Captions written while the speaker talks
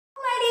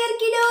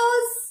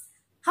kiddos.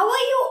 How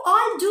are you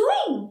all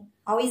doing?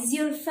 How is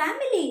your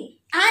family?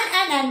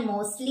 And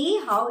mostly,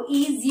 how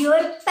is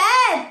your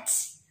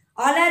pet?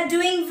 All are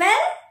doing well?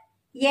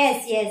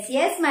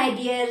 Yes, my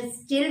dear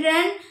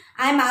children.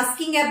 I am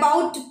asking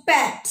about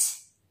pet.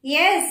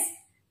 Yes,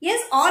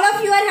 all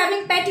of you are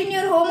having pet in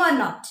your home or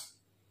not?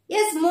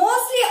 Yes,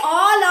 mostly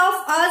all of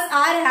us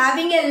are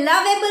having a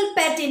lovable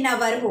pet in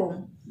our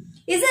home.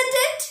 Isn't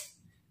it?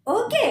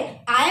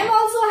 Okay, I am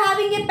also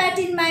having a pet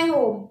in my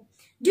home.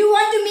 Do you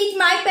want to meet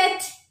my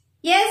pet?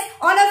 Yes,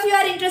 all of you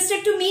are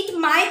interested to meet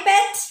my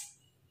pet?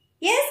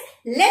 Yes,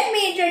 let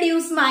me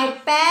introduce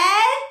my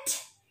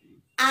pet,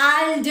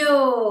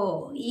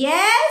 Aldo.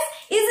 Yes,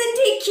 isn't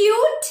he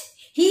cute?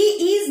 He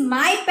is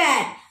my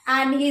pet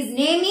and his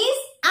name is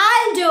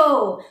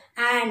Aldo.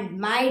 And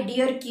my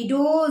dear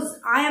kiddos,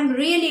 I am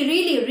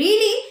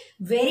really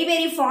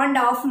very fond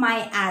of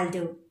my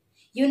Aldo.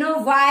 You know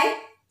why?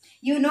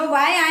 You know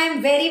why I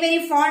am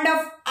very fond of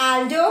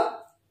Aldo?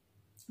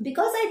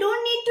 Because I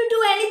don't need to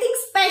do anything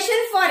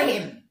special for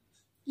him.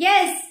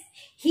 Yes,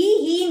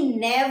 he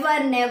never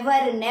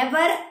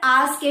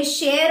ask a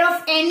share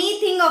of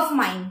anything of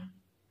mine.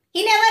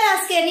 He never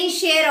ask any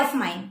share of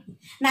mine.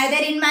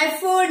 Neither in my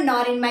food,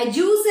 nor in my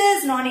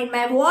juices, nor in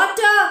my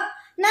water.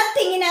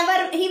 Nothing.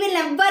 He will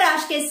never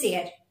ask a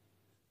share.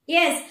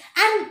 Yes,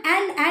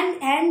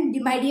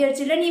 and my dear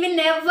children, he will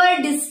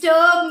never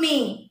disturb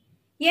me.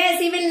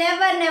 Yes, he will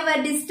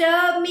never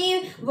disturb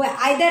me.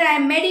 Either I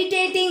am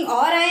meditating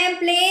or I am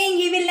playing,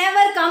 he will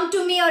never come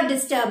to me or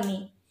disturb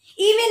me.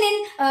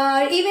 Even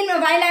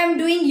while I am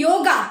doing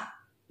yoga,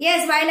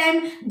 yes, while I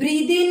am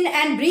breathe in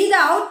and breathe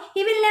out,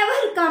 he will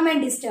never come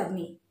and disturb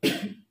me.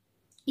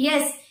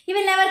 Yes, he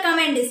will never come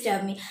and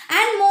disturb me.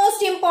 And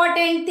most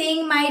important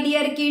thing, my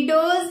dear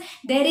kiddos,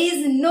 there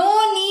is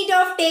no need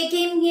of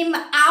taking him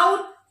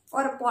out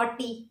for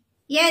potty.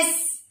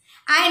 Yes.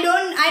 I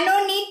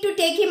don't need to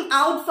take him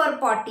out for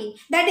potty.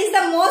 That is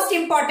the most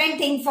important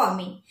thing for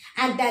me.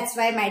 And that's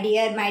why my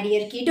dear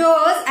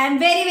kiddos, I am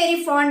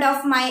very fond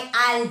of my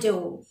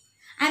Aldo.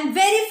 I am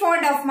very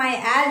fond of my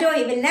Aldo.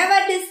 He will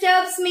never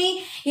disturb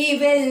me. He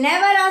will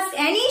never ask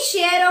any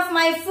share of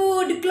my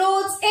food,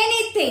 clothes,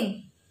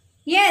 anything.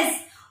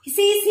 Yes,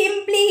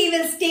 simply he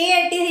will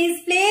stay at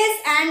his place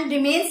and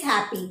remains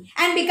happy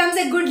and becomes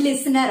a good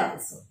listener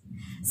also.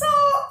 So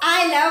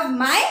I love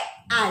my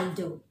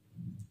Aldo.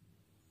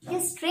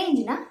 Yes,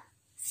 strange, na?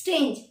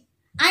 Strange.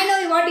 I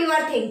know what you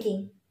are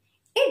thinking.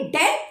 A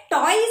dead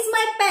toy is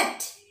my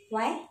pet.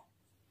 Why?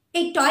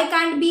 A toy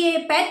can't be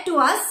a pet to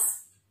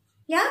us.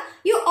 Yeah?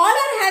 You all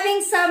are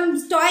having some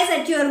toys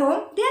at your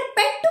home. They are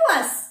pet to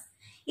us.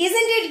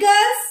 Isn't it,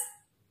 girls?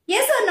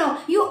 Yes or no?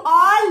 You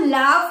all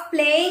love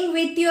playing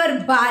with your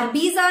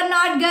Barbies or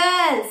not,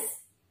 girls?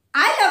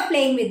 I love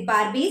playing with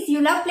Barbies. You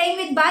love playing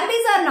with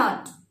Barbies or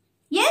not?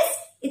 Yes,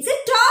 it's a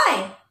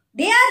toy.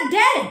 They are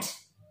dead.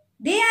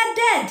 They are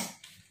dead.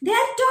 They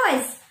are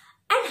toys.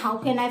 And how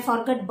can I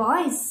forget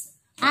boys?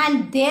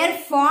 And they're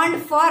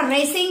fond for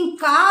racing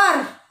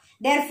car.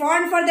 They're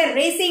fond for the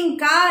racing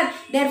car.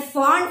 They're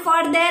fond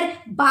for their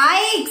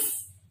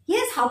bikes.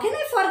 Yes, how can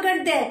I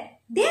forget that?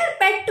 They are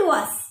pet to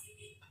us.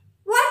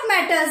 What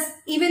matters?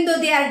 Even though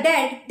they are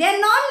dead, they are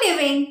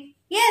non-living.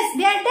 Yes,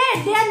 they are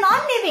dead. They are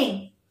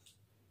non-living.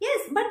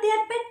 Yes, but they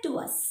are pet to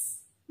us.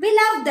 We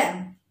love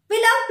them. We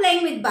love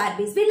playing with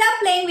Barbies. We love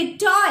playing with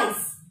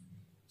toys.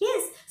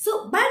 Yes,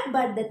 so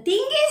but the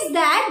thing is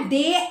that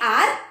they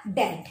are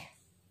dead.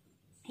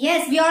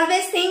 Yes, we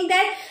always think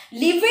that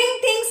living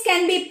things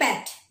can be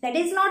pet. That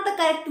is not the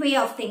correct way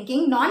of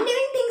thinking.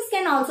 Non-living things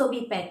can also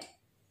be pet.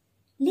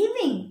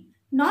 Living,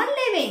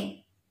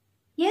 non-living.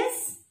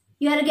 Yes,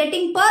 you are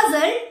getting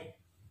puzzled.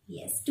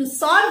 Yes, to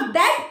solve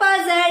that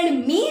puzzle,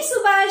 me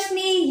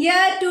Subasini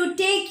here to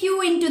take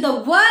you into the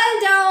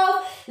world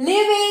of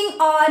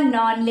living or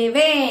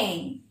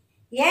non-living.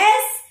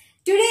 Yes.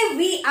 Today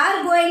we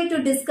are going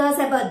to discuss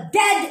about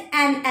dead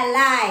and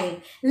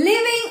alive,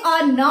 living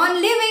or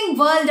non-living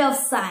world of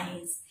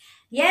science.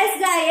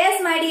 Yes guys,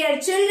 yes my dear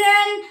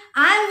children,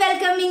 I am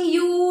welcoming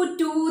you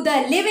to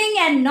the living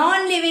and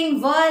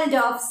non-living world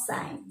of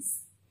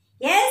science.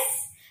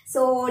 Yes,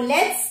 so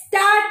let's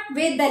start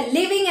with the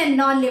living and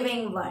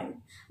non-living world.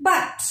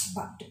 But,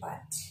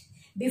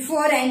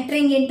 before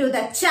entering into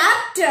the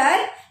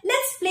chapter,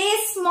 let's play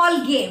a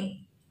small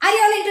game. Are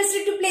you all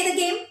interested to play the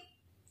game?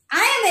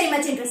 I am very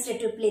much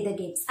interested to play the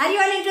games. Are you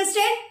all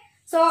interested?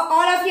 So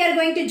all of you are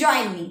going to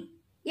join me.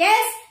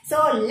 Yes?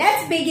 So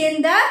let's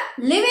begin the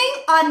living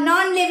or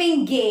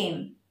non-living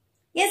game.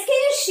 Yes, can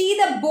you see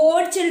the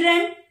board,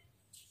 children?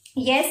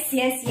 Yes.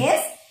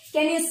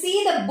 Can you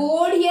see the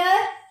board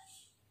here?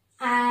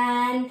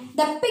 And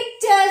the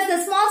pictures,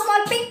 the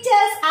small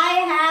pictures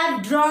I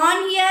have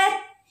drawn here.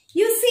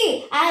 You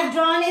see, I have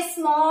drawn a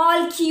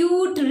small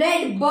cute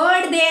red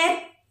bird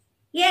there.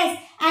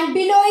 Yes, and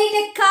below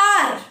it a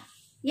car.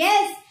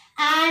 Yes,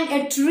 and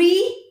a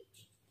tree,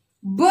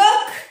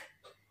 book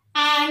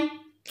and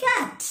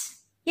cat.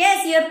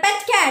 Yes, your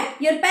pet cat,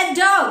 your pet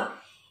dog.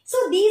 So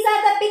these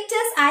are the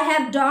pictures I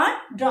have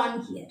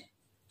drawn here.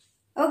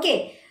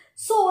 Okay,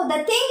 So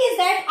the thing is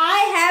that I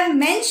have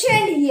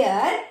mentioned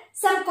here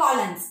some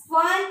columns.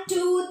 1,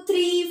 2,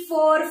 3,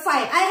 4, 5.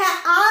 I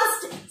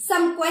have asked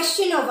some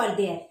question over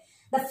there.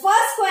 The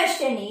first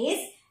question is,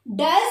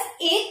 does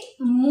it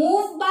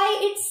move by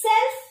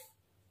itself?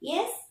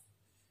 Yes.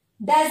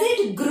 Does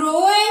it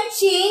grow and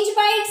change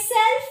by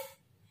itself?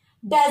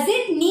 Does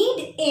it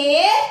need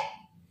air?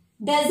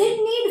 Does it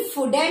need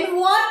food and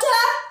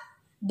water?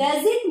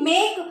 Does it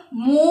make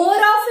more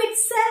of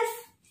itself?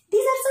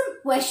 These are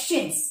some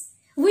questions.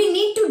 We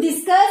need to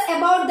discuss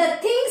about the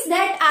things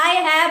that I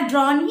have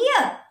drawn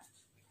here.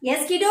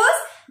 Yes, kiddos,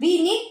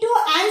 we need to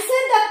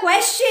answer the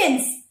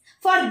questions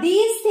for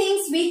these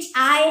things which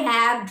I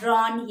have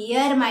drawn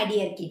here, my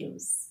dear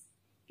kiddos.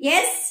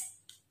 Yes,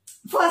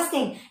 first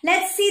thing,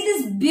 let's see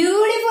this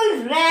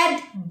beautiful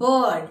red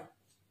bird.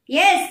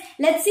 Yes,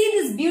 let's see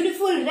this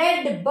beautiful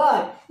red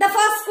bird. The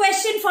first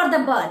question for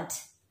the bird.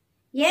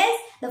 Yes,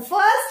 the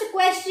first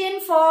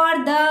question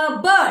for the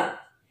bird.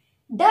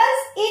 Does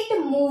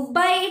it move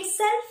by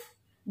itself?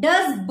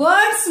 Does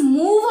birds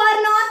move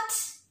or not?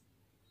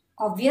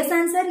 Obvious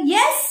answer,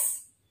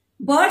 yes.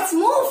 Birds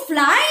move,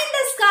 fly in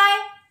the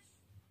sky.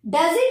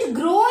 Does it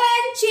grow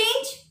and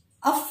change?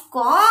 Of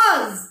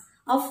course.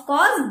 Of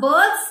course,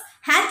 birds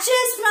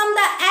hatches from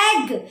the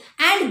egg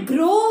and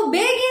grow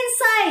big in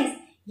size.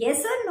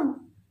 Yes or no?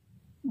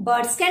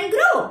 Birds can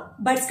grow.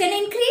 Birds can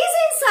increase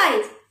in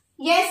size.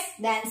 Yes,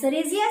 the answer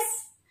is yes.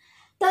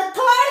 The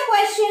third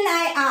question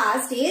I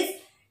asked is,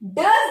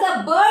 does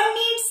the bird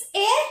needs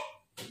air?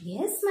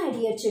 Yes, my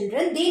dear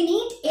children, they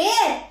need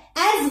air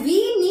as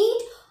we need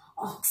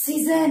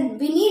oxygen.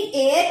 We need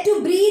air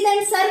to breathe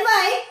and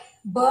survive.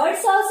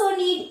 Birds also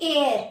need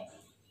air.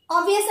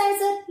 Obvious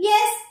answer,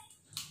 yes.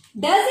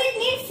 Does it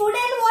need food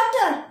and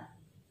water?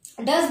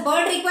 Does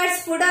bird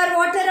requires food or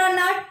water or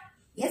not?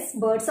 Yes,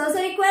 birds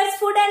also requires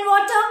food and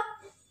water.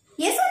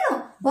 Yes or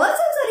no? Birds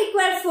also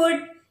require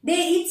food.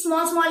 They eat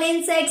small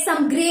insects,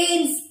 some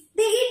grains.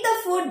 They eat the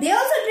food. They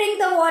also drink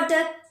the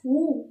water.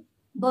 Ooh,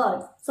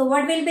 birds. So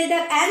what will be the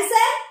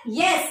answer?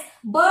 Yes,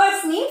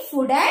 birds need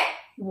food and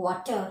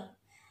water.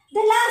 The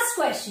last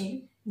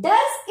question.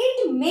 Does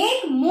it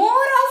make more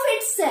of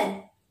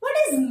itself? What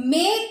is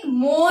make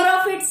more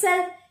of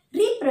itself?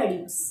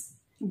 Reproduce.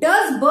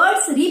 Does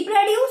birds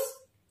reproduce?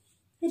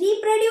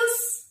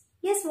 Reproduce.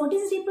 Yes, what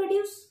is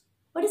reproduce?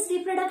 What is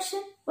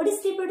reproduction? What is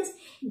reproduce?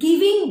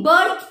 Giving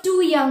birth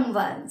to young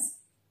ones.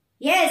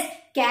 Yes,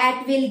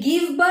 cat will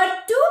give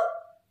birth to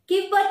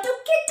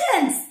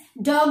kittens.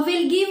 Dog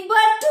will give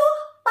birth to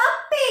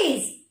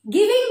puppies.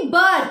 Giving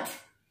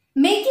birth.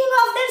 Making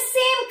of the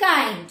same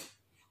kind.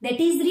 That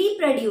is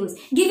reproduce.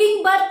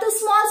 Giving birth to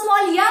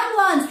small young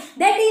ones.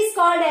 That is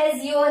called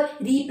as your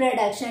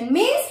reproduction.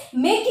 Means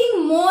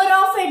making more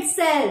of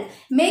itself.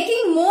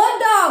 Making more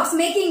dogs.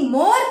 Making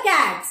more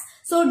cats.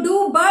 So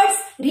do birds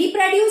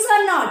reproduce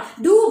or not?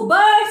 Do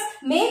birds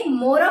make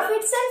more of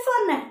itself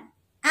or not?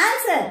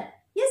 Answer.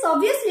 Yes,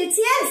 obviously it's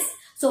yes.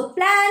 So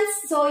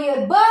plants, so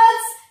your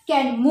birds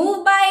can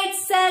move by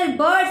itself.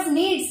 Birds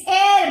needs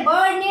air.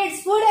 Bird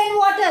needs food and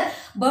water.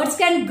 Birds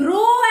can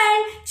grow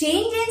and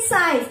change in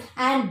size.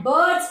 And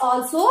birds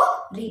also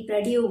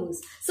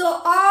reproduce. So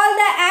all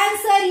the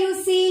answer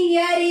you see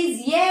here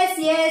is yes,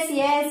 yes,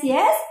 yes,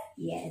 yes,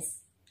 yes.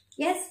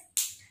 Yes.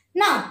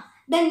 Now,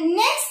 the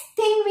next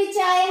thing which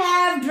I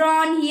have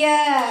drawn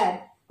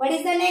here. What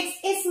is the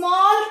next? A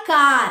small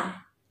car.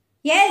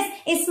 Yes,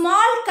 a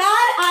small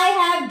car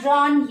I have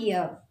drawn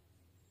here.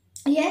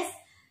 Yes.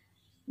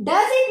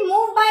 Does it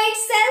move by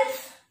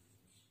itself?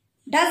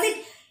 Does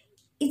it?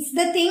 It's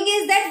the thing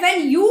is that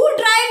when you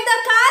drive the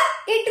car,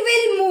 it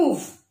will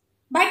move.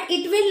 But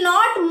it will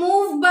not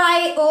move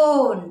by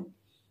own.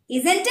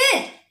 Isn't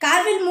it?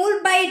 Car will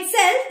move by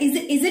itself.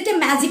 Is it a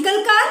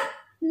magical car?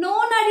 No,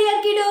 my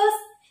dear kiddos.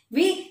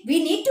 We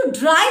need to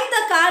drive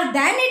the car,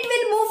 then it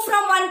will move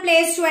from one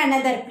place to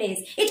another place.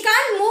 It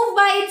can't move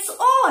by its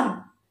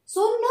own.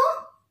 So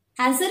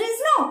no. Answer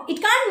is no.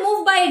 It can't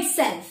move by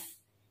itself.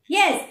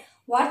 Yes.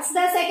 What's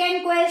the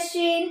second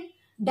question?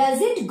 Does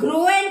it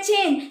grow and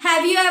change?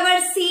 Have you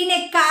ever seen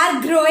a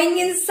car growing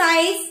in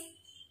size?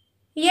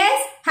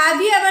 Yes.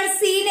 Have you ever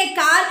seen a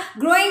car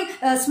growing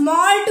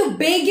small to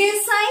big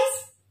in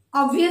size?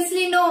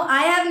 Obviously no.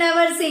 I have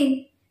never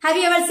seen. Have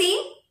you ever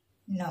seen?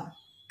 No.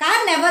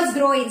 Car never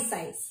grow in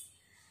size.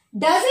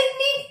 Does it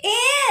need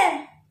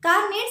air?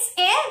 Car needs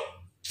air?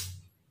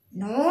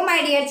 No,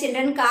 my dear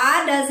children,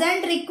 car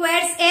doesn't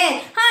require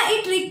air.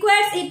 It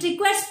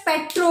requires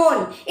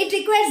petrol. It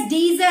requires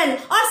diesel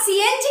or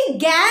CNG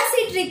gas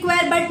it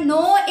requires, but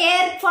no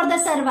air for the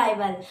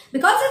survival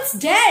because it's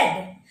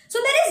dead. So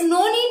there is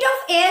no need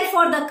of air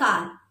for the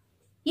car.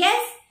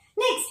 Yes.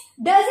 Next,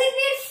 does it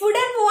need food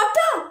and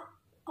water?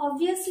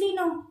 Obviously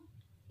no.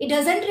 It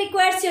doesn't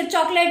require your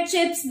chocolate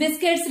chips,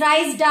 biscuits,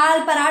 rice,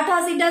 dal,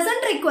 parathas. It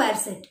doesn't require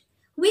it.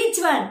 Which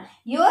one?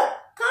 Your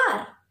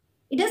car.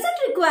 It doesn't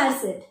require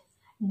it.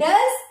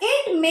 Does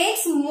it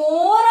makes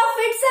more of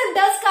itself?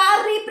 Does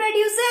car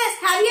reproduces?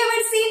 Have you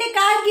ever seen a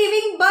car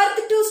giving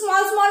birth to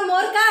small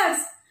more cars?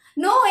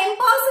 No,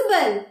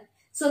 impossible.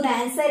 So the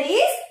answer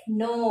is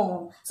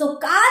no. So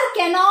car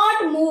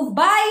cannot move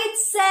by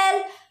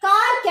itself.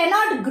 Car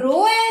cannot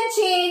grow and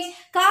change.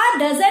 Car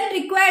doesn't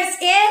require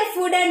air,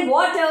 food and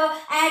water.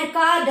 And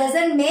car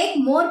doesn't make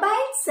more by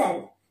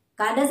itself.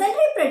 Car doesn't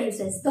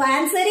reproduce. The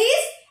answer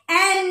is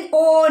N.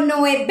 Oh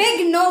no, a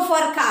big no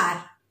for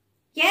car.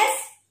 Yes.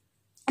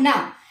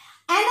 Now,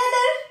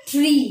 another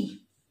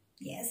tree.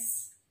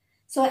 Yes.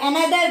 So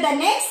the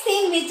next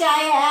thing which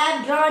I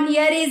have drawn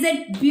here is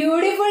a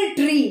beautiful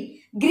tree.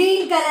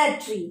 Green color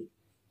tree.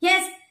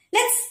 Yes.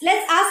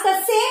 Let's ask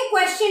the same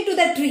question to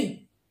the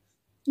tree.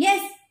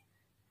 Yes.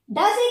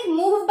 Does it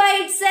move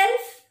by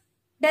itself?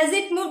 Does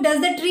it move?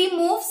 Does the tree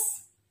moves?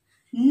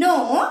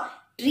 No.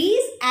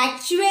 Trees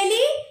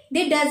actually,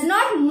 they does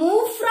not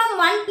move from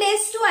one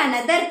place to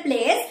another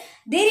place.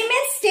 They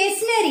remain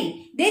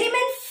stationary. They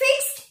remain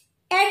fixed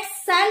at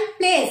some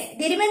place.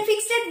 They remain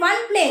fixed at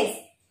one place.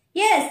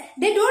 Yes,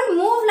 they don't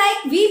move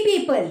like we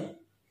people.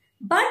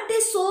 But they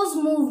shows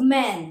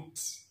movement.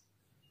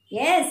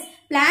 Yes,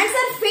 plants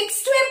are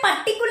fixed to a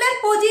particular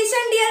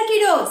position, dear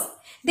kiddos.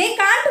 They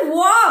can't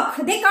walk,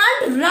 they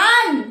can't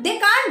run, they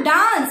can't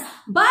dance.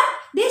 But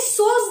they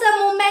shows the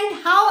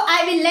movement. How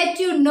I will let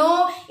you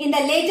know in the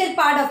later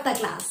part of the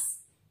class.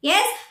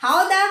 Yes,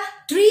 how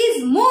the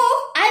trees move,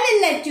 I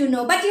will let you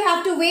know. But you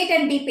have to wait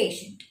and be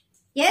patient.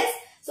 Yes,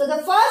 so the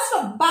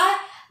first,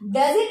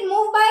 does it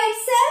move by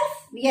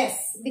itself?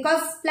 Yes,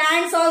 because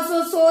plants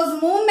also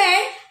shows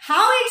movement.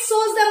 How it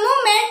shows the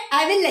movement,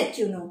 I will let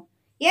you know.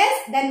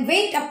 Yes, then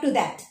wait up to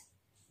that.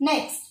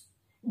 Next,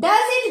 does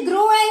it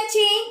grow and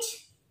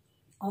change?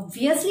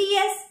 Obviously,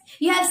 yes.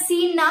 You have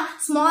seen now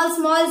small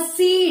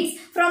seeds.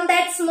 From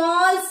that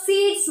small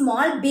seed,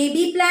 small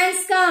baby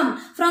plants come.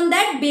 From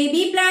that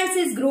baby plants,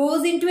 it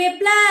grows into a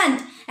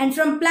plant. And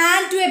from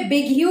plant to a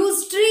big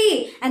huge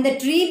tree. And the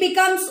tree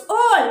becomes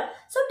old.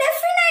 So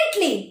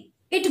definitely,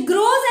 it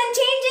grows and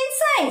changes in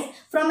size.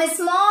 From a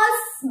small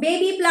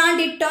baby plant,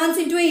 it turns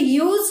into a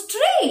huge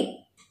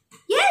tree.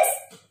 Yes.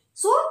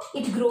 So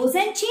it grows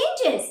and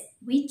changes.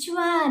 Which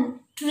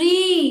one?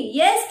 Tree.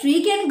 Yes,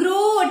 tree can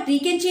grow. Tree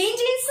can change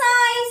in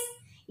size.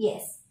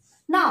 Yes.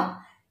 Now,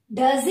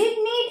 does it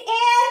need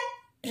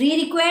air?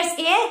 Tree requires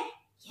air.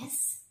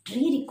 Yes,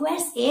 tree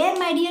requires air,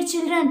 my dear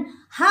children.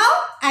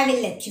 How? I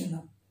will let you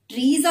know.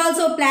 Trees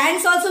also,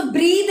 plants also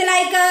breathe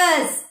like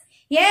us.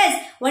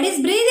 Yes, what is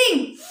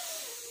breathing?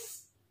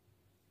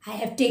 I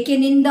have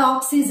taken in the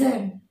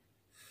oxygen.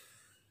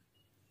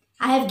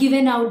 I have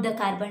given out the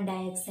carbon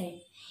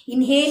dioxide.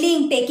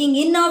 Inhaling, taking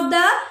in of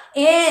the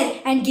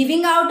air and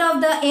giving out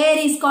of the air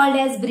is called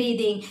as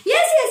breathing.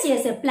 Yes.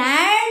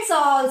 Plants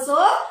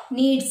also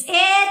needs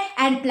air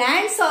and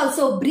plants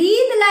also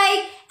breathe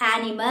like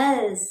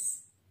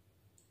animals.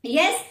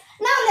 Yes.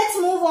 Now let's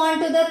move on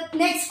to the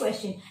next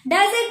question.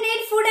 Does it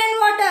need food and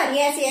water?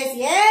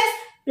 Yes.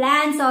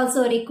 Plants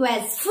also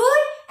requires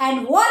food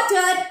and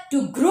water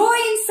to grow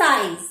in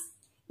size.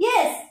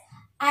 Yes.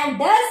 And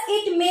does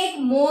it make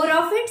more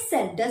of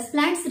itself? Does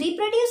plants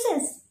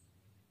reproduces?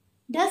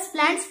 Does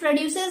plants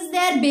produces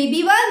their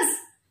baby ones?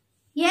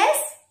 Yes.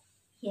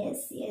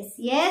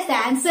 The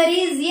answer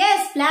is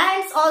yes.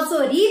 Plants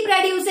also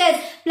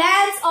reproduces.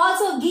 Plants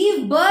also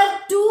give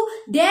birth to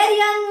their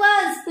young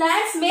ones.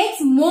 Plants makes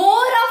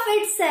more of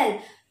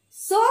itself.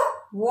 So,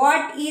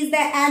 what is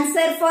the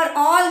answer for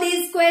all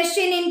these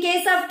questions in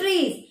case of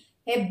trees?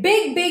 A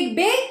big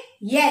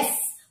yes.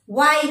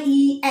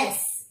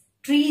 Y-E-S.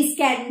 Trees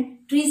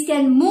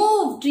can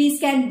move, trees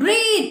can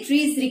breathe,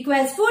 trees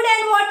requires food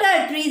and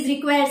water, trees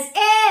requires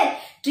air,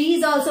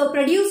 trees also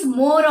produce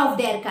more of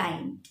their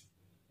kind.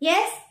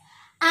 Yes?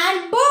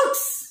 And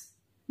books.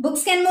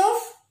 Books can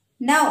move?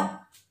 No.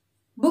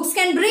 Books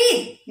can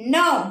breathe?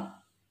 No.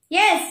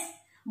 Yes.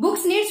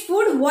 Books needs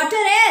food, water,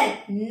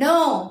 air?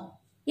 No.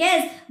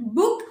 Yes.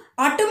 Book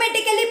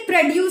automatically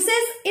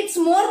produces its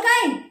more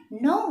kind?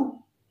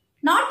 No.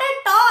 Not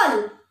at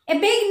all. A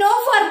big no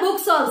for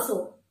books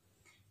also.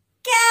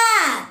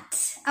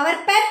 Cat. Our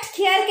pet.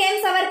 Here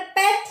comes our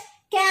pet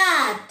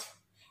cat.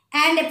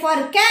 And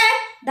for cat,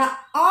 the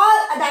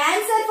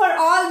answer for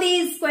all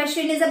these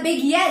questions is a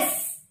big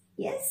yes.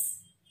 Yes.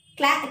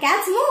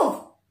 Cats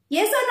move.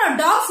 Yes or no?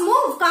 Dogs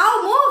move.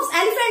 Cow moves.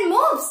 Elephant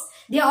moves.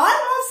 They all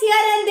moves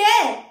here and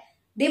there.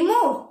 They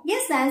move.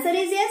 Yes, the answer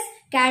is yes.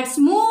 Cats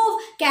move.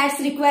 Cats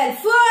require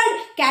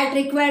food. Cat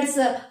requires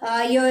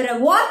your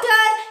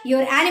water.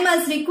 Your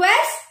animals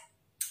requires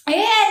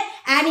air.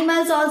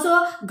 Animals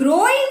also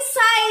grow in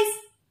size,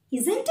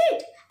 isn't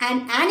it?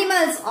 And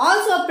animals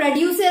also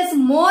produces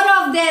more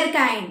of their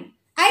kind.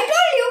 I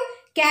told you,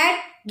 cat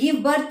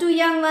give birth to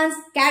young ones.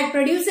 Cat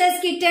produces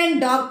kitten.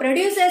 Dog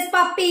produces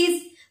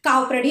puppies.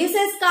 Cow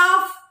produces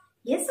calf.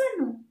 Yes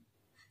or no?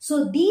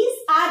 So these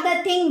are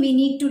the things we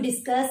need to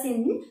discuss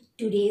in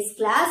today's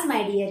class,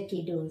 my dear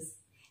kiddos.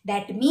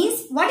 That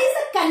means, what is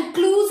the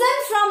conclusion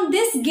from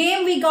this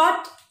game we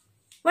got?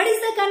 What is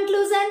the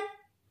conclusion?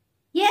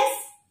 Yes.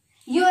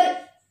 Your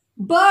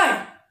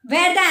bird,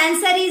 where the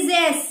answer is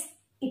yes,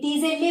 it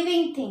is a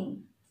living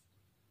thing.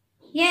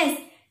 Yes,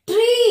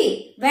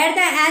 Tree, where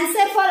the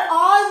answer for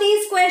all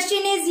these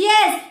questions is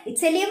yes,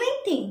 it's a living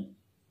thing.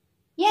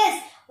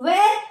 Yes,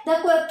 where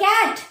the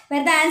cat,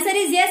 where the answer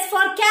is yes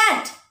for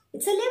cat,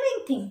 it's a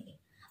living thing.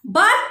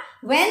 But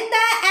when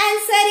the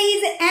answer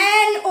is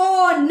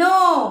N-O,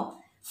 no,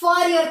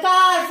 for your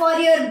car, for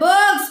your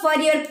books, for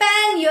your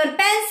pen, your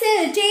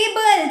pencil,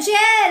 table,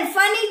 chair,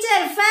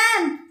 furniture,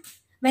 fan,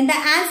 when the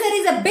answer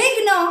is a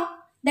big no,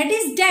 that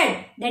is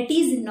dead, that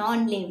is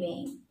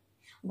non-living.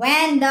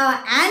 When the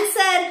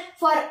answer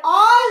for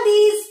all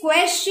these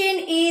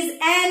questions is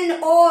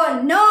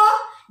N-O, no,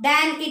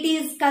 then it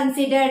is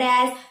considered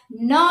as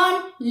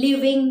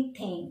non-living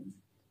thing.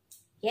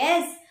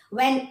 Yes,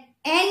 when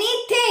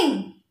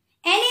anything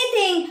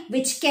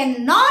which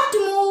cannot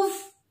move,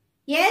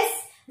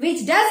 yes,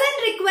 which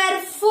doesn't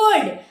require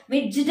food,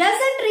 which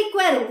doesn't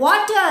require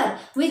water,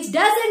 which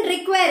doesn't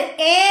require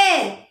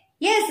air,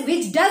 yes,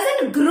 which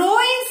doesn't grow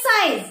in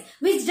size,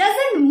 which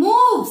doesn't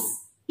move,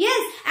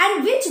 yes,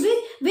 and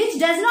which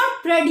does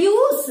not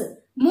produce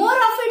more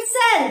of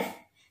itself.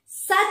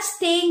 Such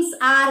things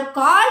are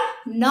called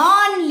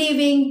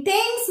non-living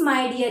things,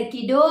 my dear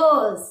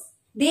kiddos.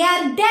 They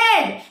are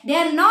dead. They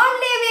are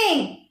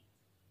non-living.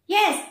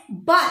 Yes,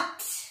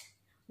 but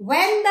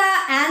when the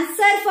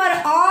answer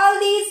for all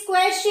these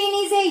questions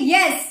is a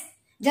yes,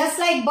 just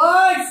like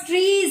birds,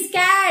 trees,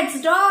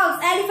 cats,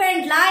 dogs,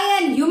 elephant,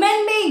 lion,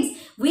 human beings,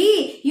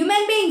 we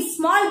human beings,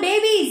 small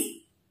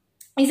babies,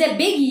 is a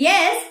big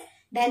yes,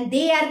 then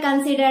they are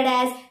considered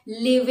as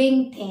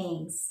living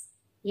things.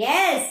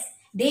 Yes,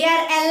 they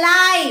are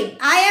alive.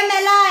 I am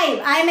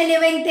alive. I am a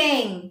living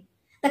thing.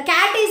 The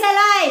cat is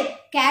alive.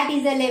 Cat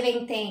is a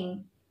living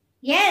thing.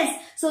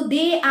 Yes, so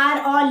they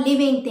are all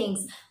living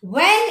things.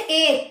 When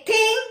a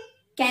thing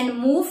can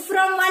move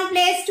from one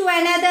place to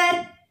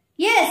another,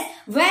 yes,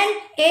 when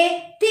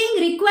a thing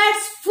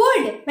requires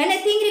food, when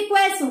a thing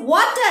requires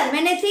water,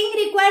 when a thing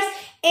requires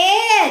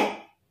air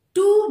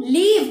to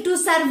live, to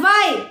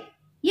survive,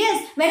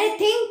 yes, when a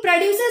thing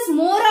produces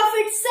more of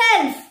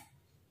itself,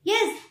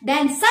 yes,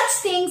 then such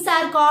things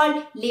are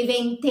called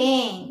living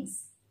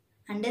things.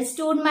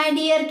 Understood, my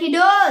dear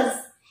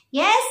kiddos?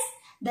 Yes,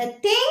 the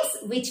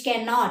things which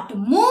cannot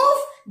move,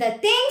 the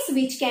things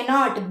which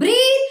cannot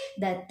breathe,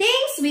 the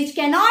things which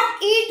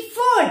cannot eat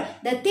food,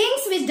 the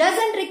things which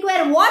doesn't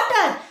require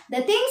water,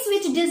 the things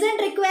which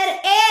doesn't require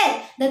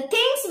air, the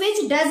things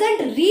which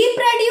doesn't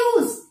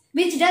reproduce,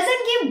 which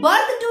doesn't give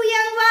birth to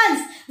young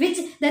ones,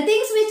 the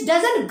things which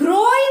doesn't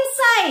grow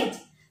inside.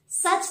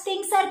 Such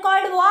things are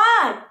called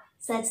what?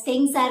 Such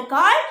things are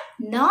called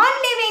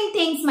non-living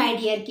things, my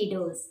dear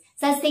kiddos.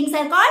 Such things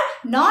are called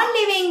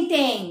non-living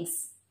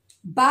things.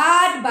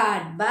 But,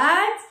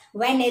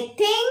 when a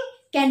thing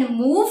can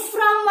move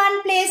from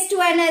one place to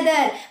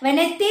another, when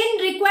a thing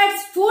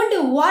requires food,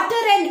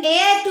 water and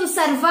air to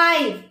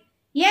survive,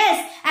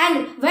 yes,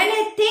 and when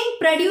a thing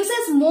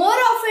produces more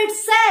of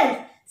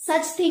itself,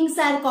 such things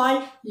are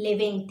called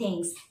living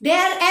things. They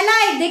are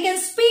alive, they can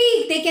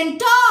speak, they can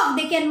talk,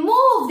 they can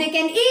move, they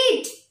can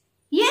eat.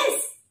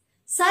 Yes,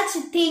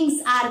 such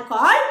things are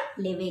called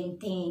living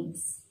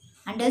things.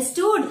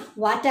 Understood?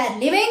 What are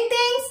living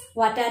things?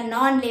 What are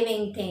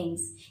non-living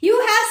things? You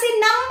have seen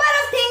number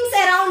of things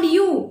around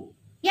you.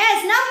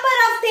 Yes, number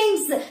of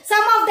things.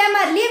 Some of them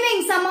are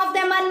living, some of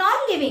them are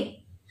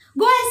non-living.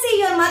 Go and see,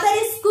 your mother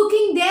is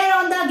cooking there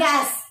on the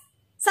gas.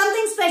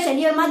 Something special.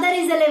 Your mother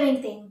is a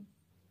living thing.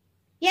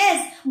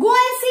 Yes, go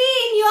and see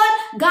in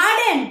your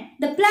garden,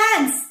 the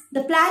plants.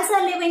 The plants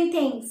are living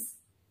things.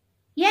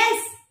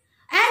 Yes,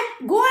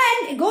 and go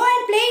and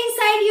play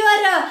inside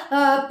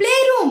your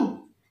playroom.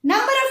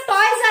 Number of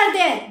toys are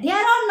there. They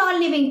are all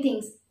non-living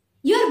things.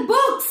 Your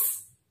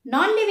books,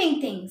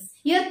 non-living things.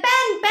 Your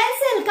pen,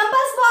 pencil,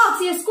 compass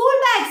box, your school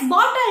bags,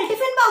 bottle,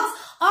 tiffin box,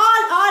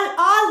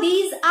 all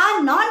these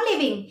are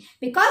non-living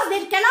because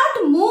they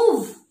cannot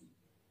move.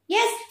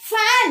 Yes,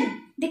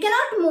 fan, they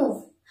cannot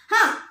move.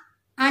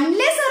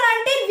 Unless or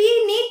until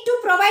we need to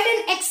provide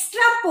an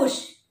extra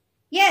push.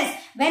 Yes,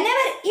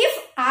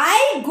 if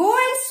I go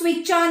and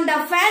switch on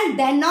the fan,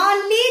 then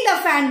only the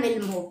fan will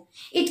move.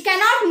 It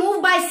cannot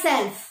move by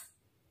self.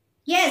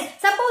 Yes,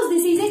 suppose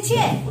this is a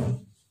chair.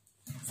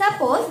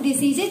 Suppose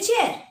this is a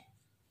chair.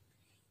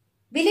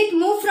 Will it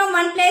move from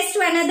one place to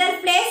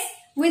another place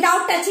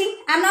without touching?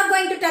 I am not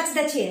going to touch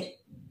the chair.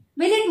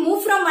 Will it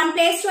move from one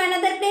place to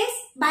another place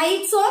by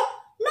its own?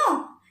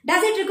 No.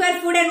 Does it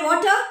require food and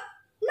water?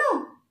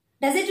 No.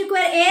 Does it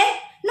require air?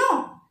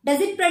 No.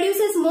 Does it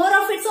produce more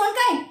of its own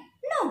kind?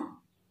 No.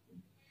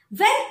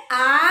 When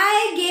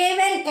I gave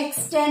an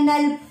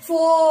external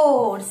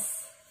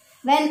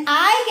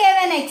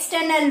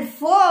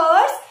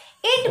force,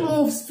 it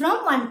moves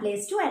from one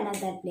place to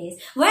another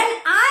place. When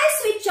I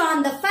switch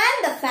on the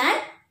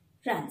fan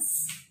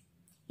runs.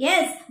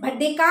 Yes, but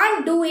they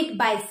can't do it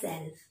by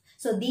self.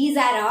 So these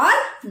are all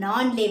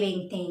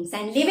non-living things.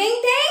 And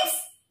living things,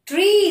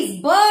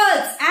 trees,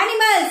 birds,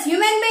 animals,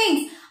 human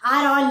beings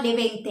are all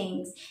living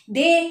things.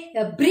 They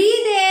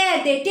breathe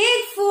air, they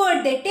take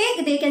food,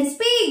 they can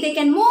speak, they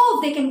can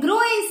move, they can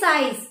grow in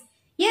size.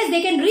 Yes,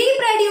 they can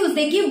reproduce,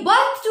 they give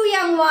birth to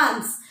young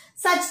ones.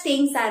 Such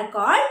things are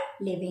called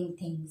living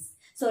things.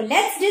 So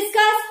let's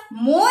discuss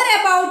more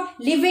about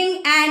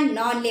living and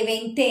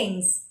non-living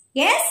things.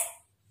 Yes?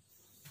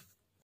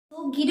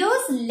 So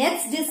kiddos,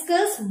 let's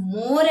discuss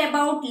more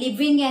about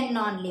living and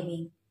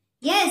non-living.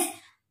 Yes.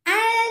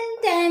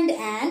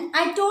 And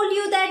I told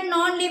you that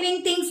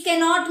non-living things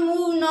cannot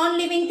move,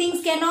 non-living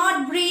things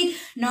cannot breathe,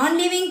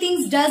 non-living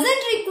things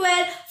doesn't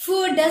require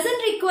food,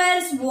 doesn't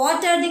require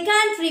water, they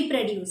can't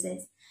reproduce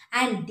it.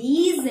 And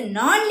these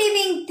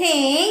non-living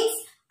things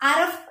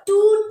are of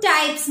two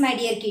types, my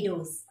dear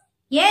kiddos.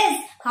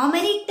 Yes, how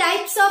many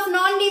types of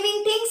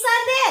non-living things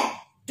are there?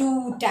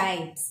 Two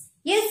types.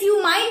 Yes,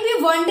 you might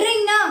be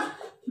wondering now,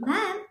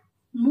 ma'am,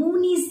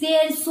 moon is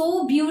there,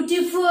 so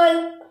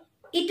beautiful.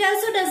 It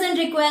also doesn't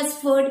require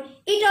food.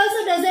 It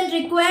also doesn't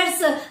require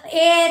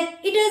air.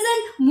 It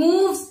doesn't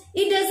move.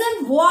 It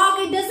doesn't walk.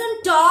 It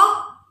doesn't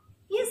talk.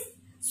 Yes.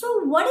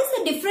 So what is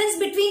the difference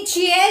between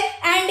chair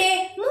and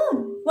a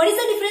moon? What is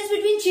the difference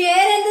between chair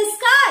and the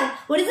sky?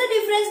 What is the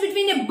difference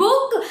between a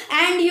book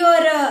and your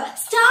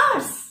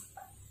stars?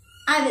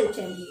 I will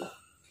tell you.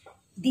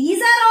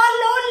 These are all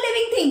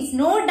non-living things.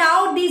 No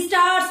doubt these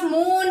stars,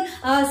 moon,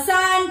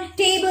 sun,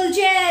 table,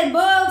 chair,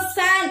 books,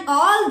 fan,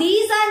 all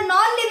these are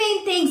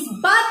non-living things.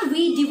 But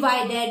we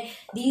divided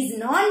these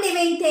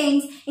non-living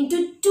things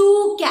into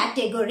two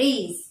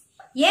categories.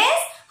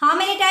 Yes? How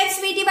many types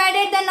we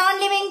divided the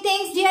non-living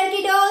things, dear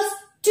kiddos?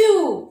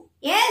 Two.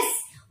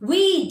 Yes?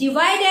 We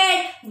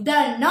divided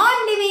the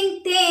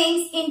non-living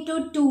things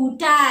into two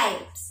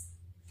types.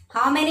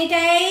 How many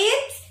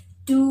types?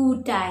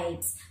 Two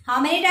types.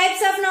 How many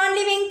types of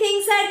non-living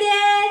things are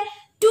there?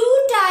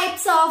 Two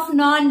types of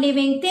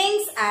non-living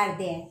things are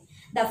there.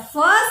 The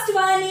first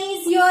one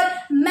is your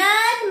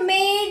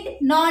man-made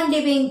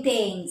non-living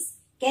things.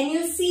 Can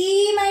you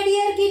see, my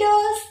dear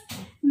kiddos?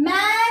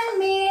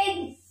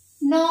 Man-made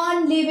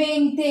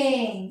non-living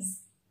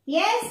things.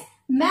 Yes,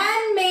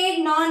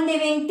 man-made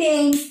non-living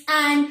things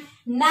and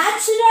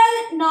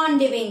natural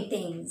non-living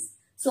things.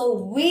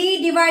 So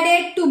we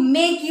divided to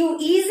make you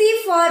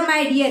easy for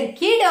my dear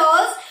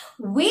kiddos.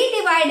 We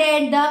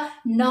divided the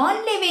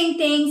non-living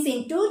things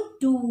into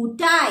two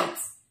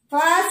types.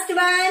 First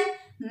one,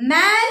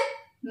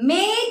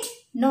 man-made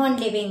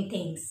non-living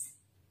things.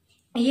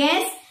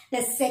 Yes,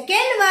 the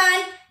second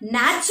one,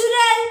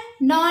 natural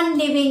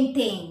non-living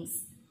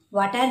things.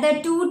 What are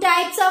the two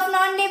types of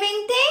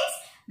non-living things?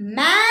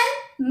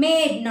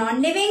 Man-made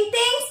non-living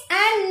things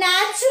and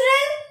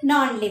natural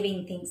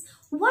non-living things.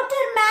 What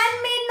are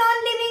man-made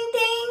non-living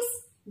things?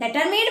 That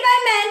are made by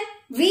man.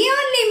 We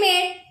only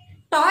made.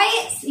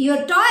 Toys,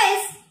 your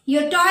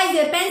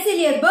pencil,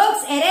 your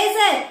books,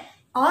 eraser,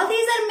 all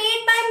these are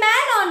made by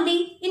man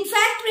only in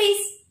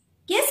factories.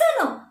 Yes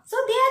or no? So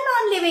they are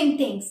non-living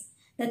things.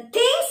 The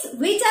things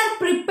which are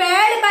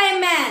prepared by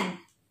man.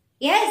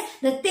 Yes,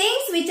 the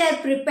things which are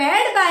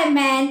prepared by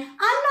man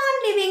are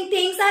non-living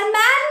things, are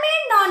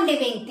man-made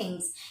non-living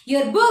things.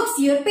 Your books,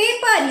 your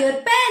paper, your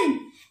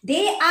pen,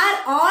 they are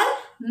all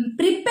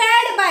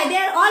prepared by, they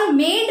are all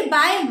made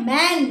by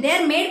man. They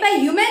are made by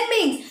human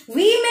beings.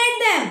 We made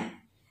them.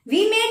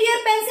 We made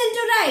your pencil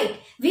to write.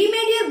 We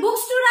made your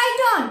books to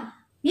write on.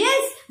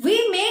 Yes,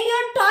 we made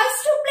your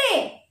toys to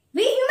play.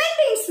 We human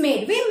beings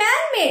made. We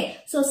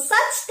man-made. So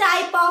such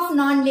type of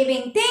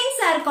non-living things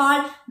are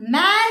called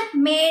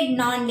man-made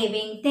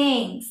non-living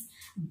things.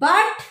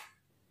 But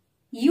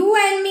you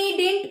and me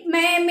didn't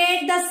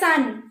make the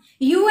sun.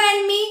 You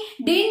and me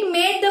didn't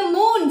make the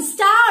moon,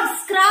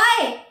 stars,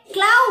 sky,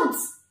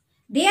 clouds.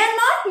 They are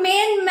not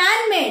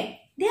man-made.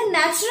 They are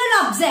natural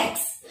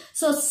objects.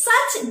 So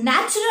such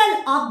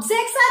natural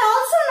objects are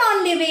also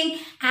non-living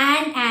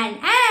and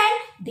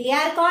they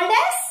are called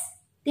as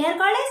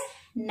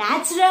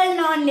natural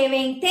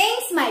non-living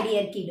things, my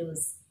dear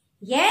kiddos.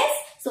 Yes,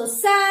 so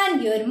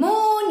sun, your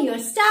moon, your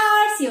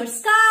stars, your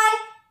sky,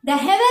 the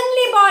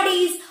heavenly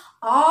bodies,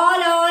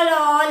 all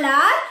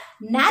are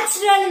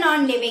natural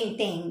non-living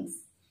things.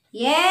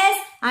 Yes,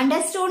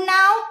 understood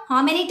now?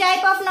 How many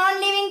type of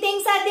non-living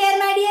things are there,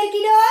 my dear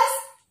kiddos?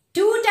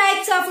 Two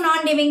types of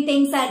non-living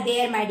things are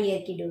there, my dear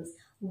kiddos.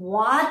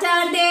 What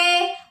are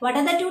they? What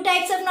are the two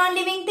types of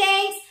non-living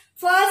things?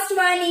 First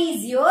one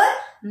is your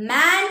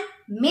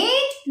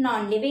man-made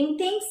non-living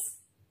things.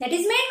 That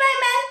is made by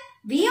man.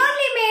 We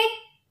only made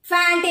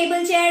fan,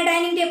 table, chair,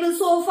 dining table,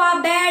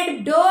 sofa,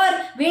 bed,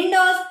 door,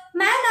 windows.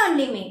 Man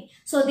only made.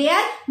 So they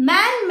are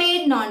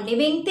man-made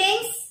non-living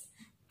things.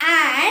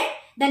 And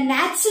the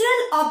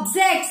natural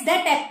objects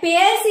that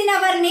appears in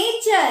our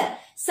nature.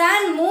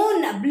 Sun,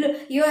 moon,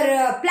 your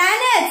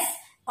planets.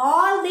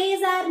 All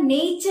these are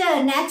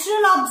nature,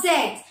 natural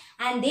objects.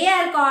 And they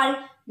are called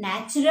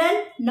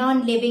natural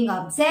non-living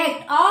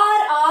object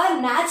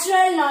or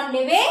natural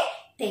non-living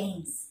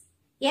things.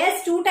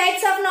 Yes, two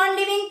types of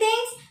non-living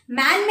things.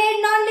 Man-made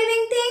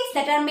non-living things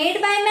that are made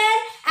by man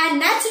and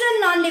natural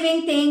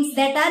non-living things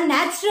that are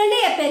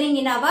naturally appearing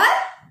in our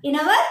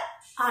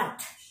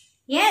earth.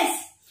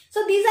 Yes.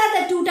 So these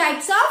are the two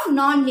types of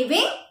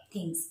non-living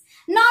things.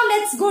 Now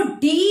let's go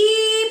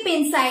deep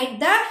inside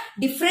the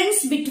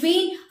difference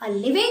between a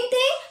living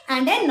thing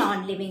and a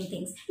non-living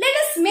thing. Let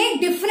us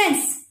make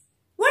difference.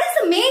 What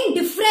is the main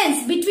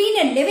difference between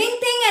a living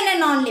thing and a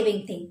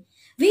non-living thing?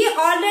 We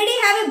already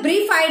have a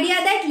brief idea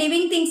that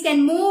living things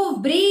can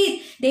move,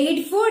 breathe, they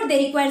eat food,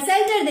 they require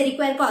shelter, they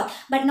require cloth.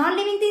 But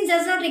non-living things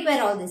does not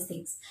require all these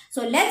things.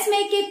 So let's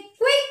make a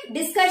quick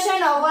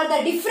discussion over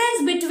the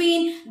difference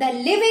between the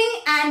living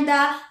and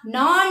the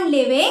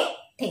non-living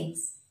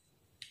things.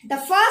 The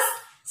first,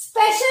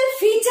 special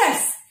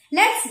features.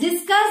 Let's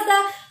discuss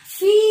the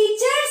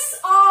features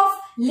of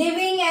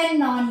living and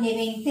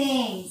non-living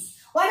things.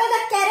 What are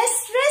the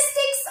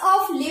characteristics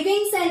of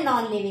living and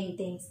non-living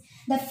things?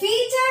 The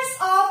features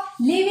of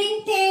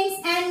living things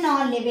and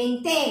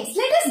non-living things.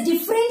 Let us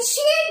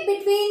differentiate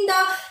between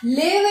the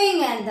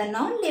living and the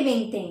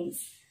non-living things.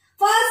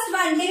 First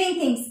one, living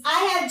things.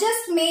 I have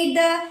just made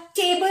the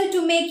table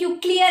to make you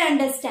clear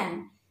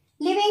understand.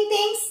 Living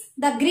things,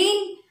 the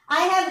green.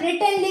 I have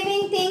written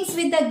living things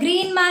with the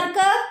green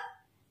marker,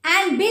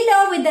 and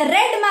below with the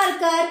red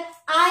marker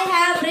I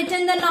have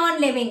written the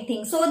non-living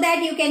things so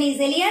that you can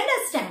easily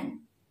understand.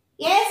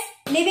 Yes,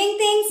 living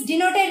things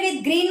denoted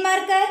with green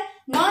marker,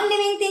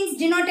 non-living things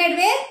denoted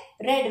with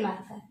red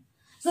marker.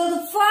 So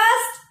the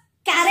first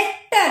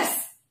characters,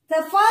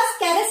 the first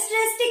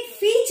characteristic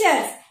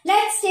features,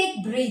 let's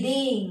take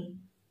breathing.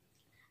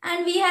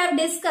 And we have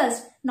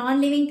discussed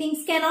non-living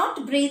things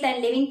cannot breathe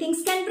and living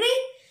things can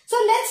breathe. So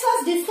let's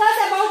first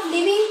discuss about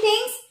living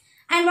things.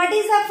 And what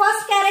is the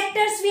first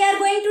characters we are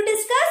going to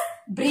discuss?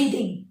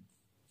 Breathing.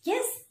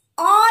 Yes,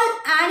 all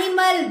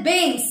animal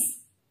beings,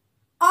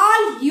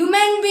 all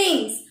human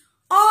beings,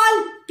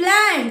 all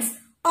plants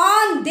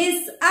on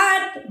this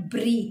earth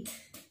breathe.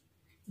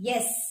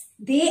 Yes,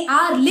 they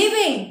are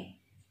living.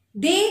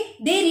 They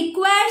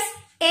requires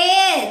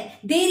air.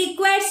 They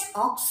requires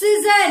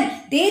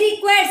oxygen. They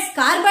requires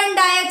carbon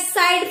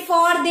dioxide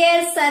for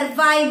their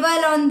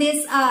survival on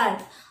this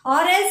earth.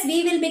 Or else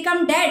we will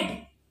become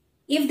dead.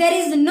 If there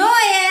is no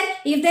air,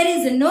 if there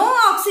is no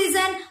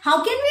oxygen,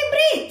 how can we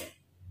breathe?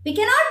 We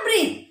cannot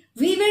breathe.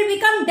 We will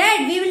become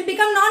dead. We will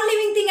become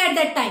non-living thing at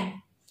that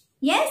time.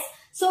 Yes.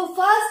 So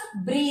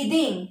first,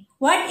 breathing.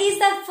 What is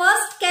the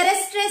first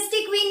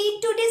characteristic we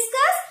need to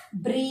discuss?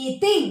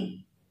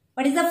 Breathing.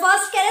 What is the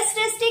first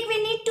characteristic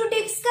we need to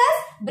discuss?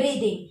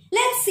 Breathing.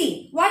 Let's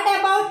see. What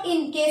about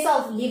in case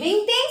of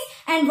living things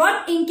and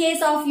what in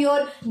case of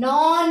your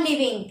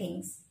non-living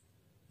things?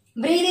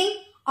 Breathing.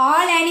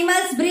 All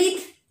animals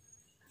breathe.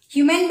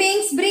 Human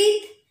beings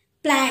breathe.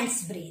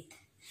 Plants breathe.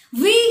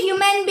 We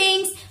human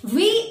beings,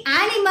 we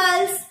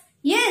animals,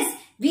 yes,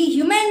 we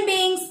human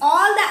beings,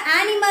 all the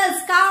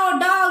animals, cow,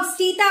 dogs,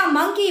 cheetah,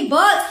 monkey,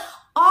 birds,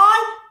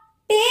 all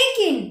take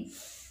in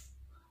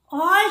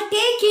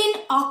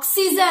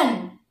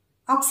oxygen.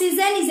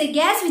 Oxygen is a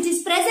gas which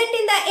is present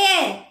in the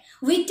air.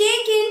 We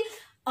take in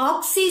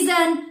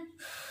oxygen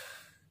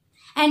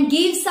and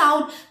gives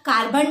out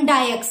carbon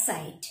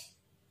dioxide.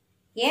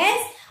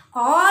 Yes,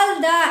 all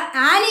the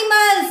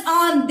animals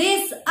on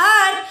this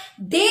earth,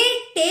 they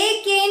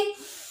take in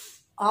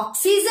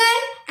oxygen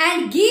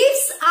and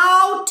gives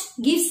out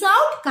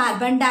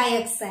carbon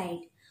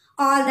dioxide.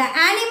 All the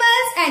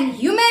animals and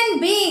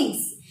human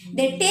beings,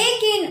 they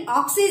take in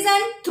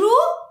oxygen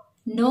through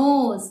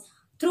nose.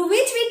 Through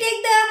which we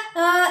take the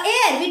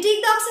air, we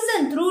take the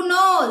oxygen through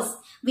nose.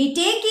 We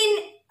take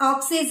in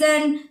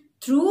oxygen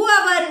through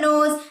our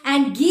nose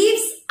and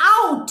gives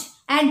out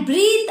and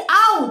breathe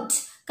out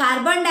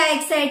carbon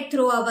dioxide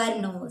through our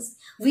nose.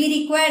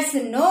 We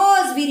require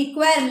nose, we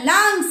require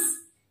lungs.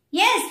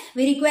 Yes,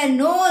 we require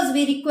nose,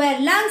 we require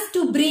lungs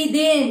to breathe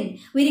in.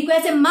 We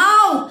require a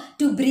mouth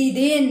to breathe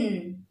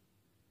in.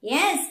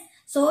 Yes,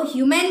 so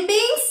human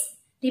beings,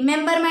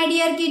 remember my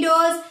dear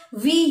kiddos,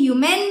 we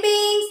human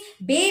beings,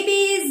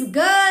 babies,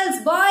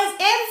 girls, boys,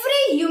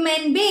 every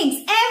human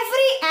beings,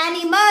 every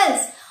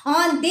animals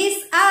on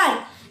this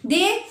earth,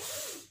 they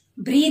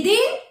breathe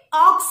in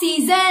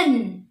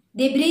oxygen.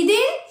 They breathe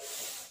in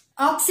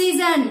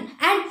oxygen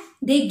and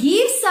they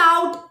gives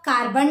out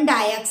carbon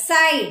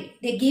dioxide.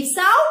 They gives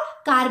out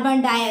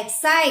carbon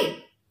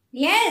dioxide.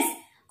 Yes,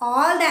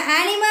 all the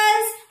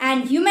animals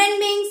and human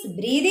beings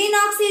breathe in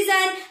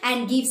oxygen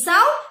and gives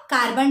out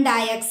carbon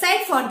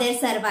dioxide for their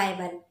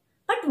survival.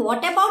 But what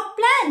about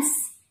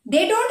plants?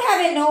 They don't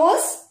have a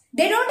nose.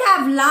 They don't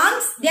have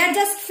lungs. They are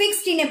just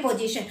fixed in a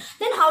position.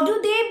 Then how do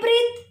they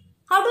breathe?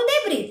 How do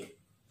they breathe?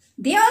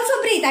 They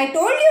also breathe. I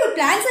told you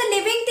plants are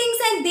living things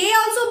and they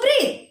also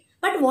breathe.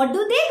 But what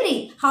do they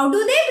breathe? How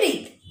do they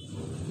breathe?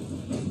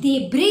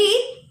 They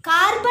breathe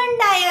carbon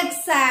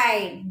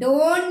dioxide.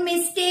 Don't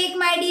mistake,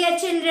 my dear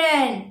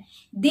children.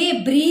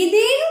 They breathe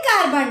in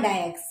carbon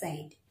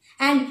dioxide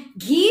and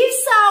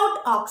gives out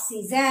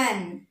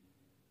oxygen.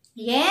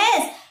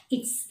 Yes,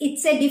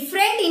 it's a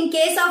different in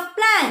case of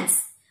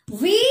plants.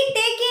 We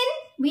take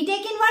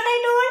in what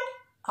I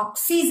told?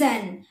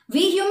 Oxygen.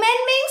 We human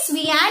beings,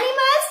 we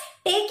animals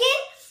take in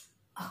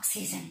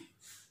oxygen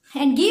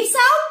and gives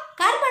out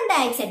carbon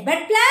dioxide.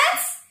 But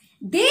plants,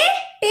 they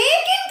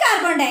take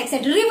in carbon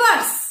dioxide,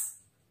 reverse.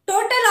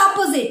 total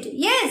opposite.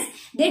 Yes,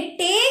 they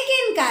take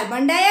in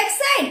carbon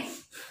dioxide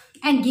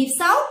and gives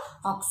out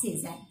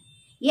oxygen.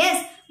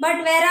 Yes,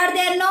 but where are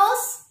their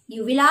nose?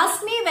 You will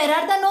ask me, where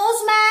are the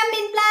nose, ma'am,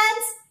 in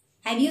plants?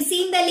 Have you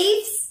seen the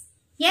leaves?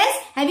 Yes,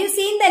 have you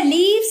seen the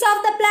leaves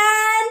of the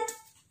plant?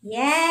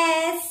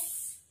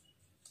 Yes,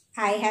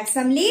 I have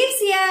some leaves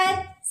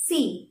here.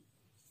 See.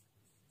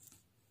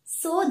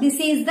 So this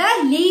is the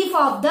leaf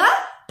of the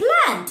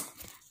plant.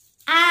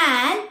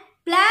 And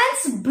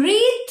plants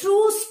breathe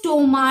through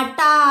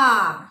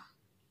stomata.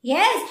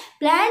 Yes,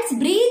 plants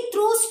breathe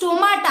through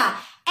stomata.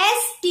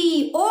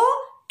 S-T-O-M-A-T-A.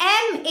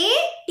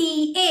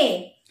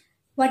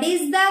 What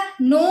is the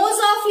nose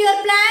of your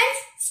plants?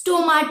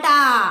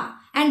 Stomata.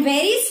 And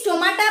where is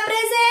stomata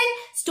present?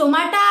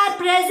 Stomata are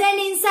present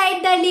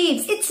inside the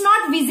leaves. It's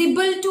not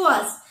visible to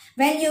us.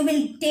 When you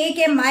will take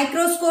a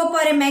microscope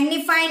or a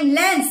magnifying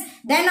lens,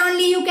 then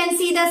only you can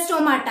see the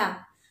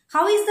stomata.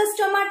 How is the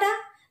stomata?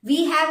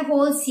 We have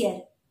holes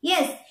here.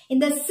 Yes, in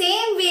the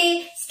same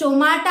way,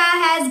 stomata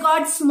has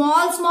got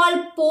small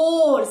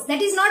pores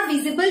that is not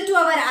visible to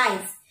our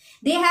eyes.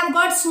 They have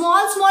got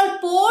small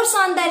pores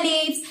on the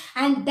leaves,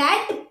 and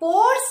that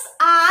pores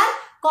are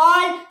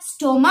called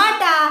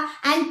stomata,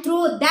 and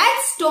through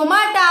that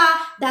stomata,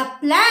 the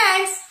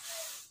plants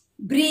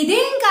breathe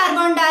in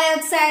carbon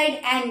dioxide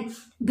and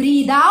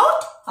breathe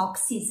out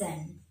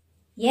oxygen.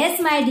 Yes,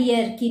 my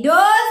dear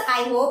kiddos,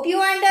 I hope you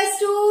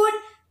understood.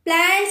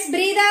 Plants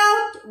breathe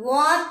out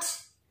what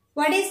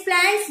is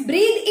plants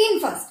breathe in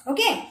first?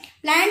 Okay,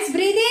 plants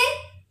breathe in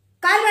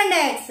carbon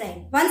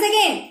dioxide. Once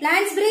again,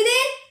 plants breathe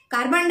in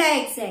carbon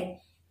dioxide.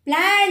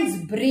 Plants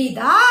breathe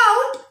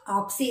out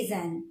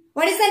oxygen.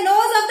 What is the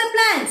nose of the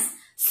plants?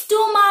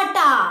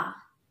 Stomata.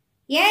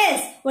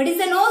 Yes, what is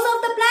the nose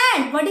of the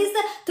plant? What is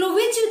the through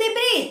which they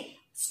breathe?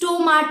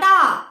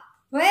 Stomata.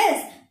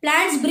 Yes,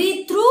 plants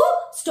breathe through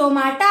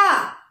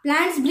stomata.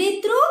 Plants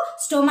breathe through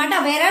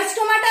stomata. Where are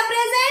stomata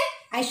present?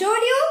 I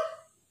showed you.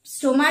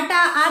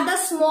 Stomata are the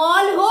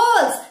small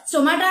holes.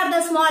 Stomata are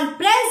the small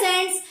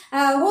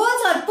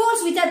holes or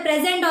pores which are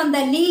present on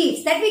the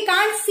leaves that we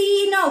can't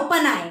see in an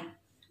open eye.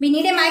 We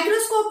need a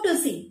microscope to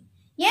see.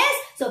 Yes,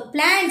 so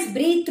plants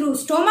breathe through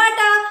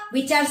stomata,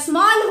 which are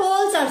small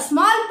holes or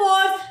small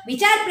pores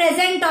which are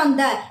present on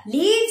the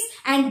leaves,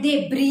 and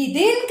they breathe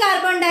in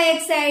carbon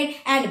dioxide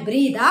and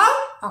breathe out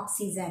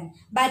oxygen.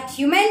 But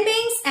human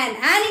beings and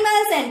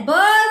animals and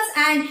birds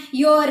and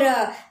your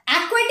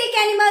aquatic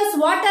animals,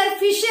 water,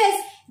 fishes,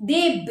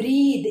 they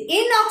breathe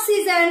in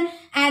oxygen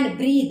and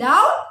breathe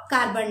out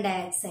carbon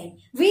dioxide.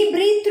 We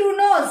breathe through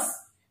nose.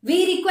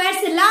 We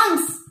require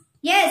lungs.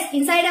 Yes,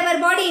 inside our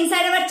body,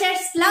 inside our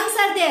chest, lungs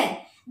are there.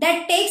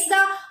 That takes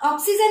the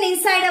oxygen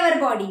inside our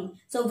body.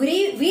 So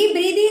we breathe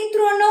in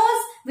through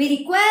nose. We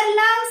require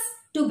lungs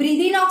to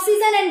breathe in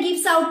oxygen and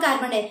gives out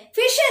carbon dioxide.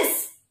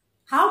 Fishes,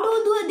 how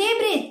do they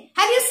breathe?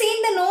 Have you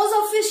seen the nose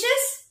of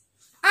fishes?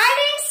 I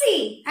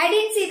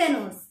didn't see the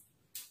nose.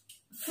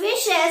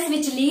 Fishes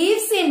which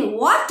lives in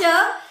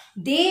water,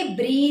 they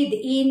breathe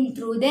in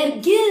through their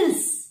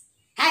gills.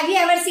 Have you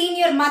ever seen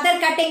your mother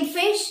cutting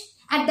fish?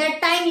 At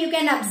that time you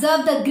can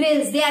observe the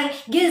gills. They are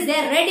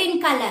red in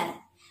color.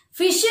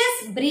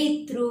 Fishes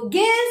breathe through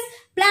gills.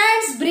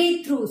 Plants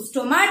breathe through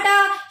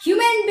stomata.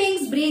 Human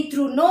beings breathe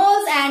through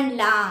nose and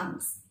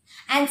lungs.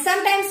 And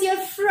sometimes your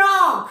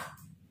frog.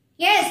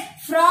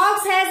 Yes,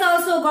 frogs has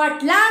also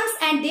got lungs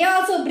and they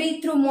also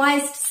breathe through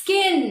moist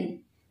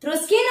skin. Through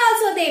skin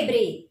also they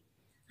breathe.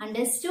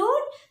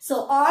 Understood?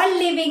 So all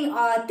living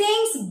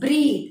things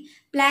breathe.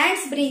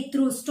 Plants breathe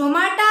through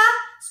stomata.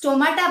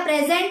 Stomata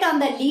present on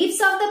the leaves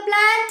of the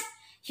plant.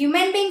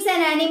 Human beings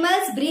and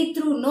animals breathe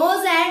through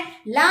nose and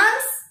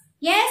lungs.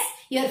 Yes.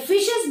 Your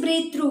fishes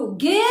breathe through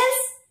gills.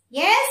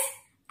 Yes.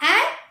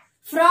 And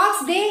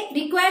frogs, they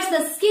require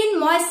the skin,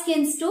 moist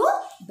skins to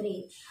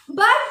breathe.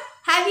 But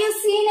have you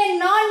seen a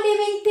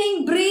non-living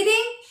thing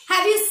breathing?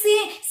 Have you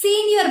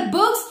seen your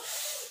books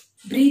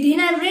breathe in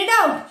and breathe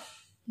out?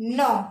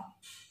 No.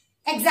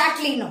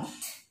 Exactly not.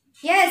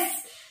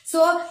 Yes.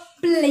 So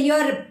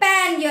your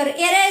pen, your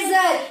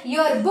eraser,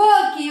 your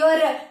book, your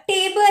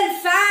table,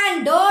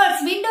 fan,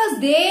 doors, windows,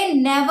 they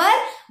never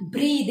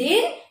breathe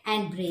in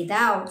and breathe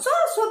out. So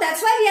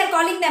that's why we are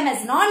calling them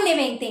as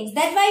non-living things.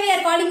 That's why we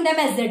are calling them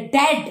as the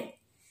dead.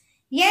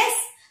 Yes.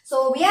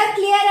 So we are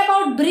clear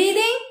about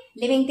breathing.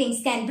 Living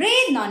things can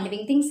breathe,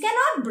 non-living things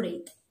cannot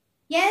breathe.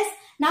 Yes.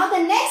 Now the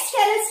next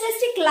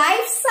characteristic,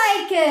 life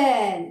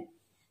cycle.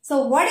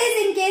 So what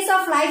is in case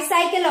of life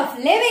cycle of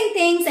living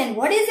things and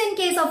what is in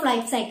case of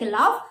life cycle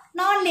of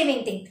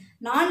non-living things?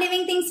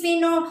 Non-living things we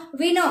know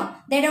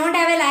they don't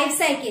have a life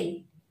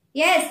cycle.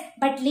 Yes,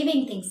 but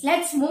living things.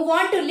 Let's move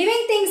on to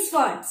living things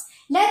first.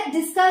 Let's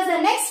discuss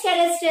the next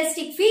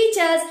characteristic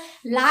features,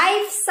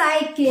 life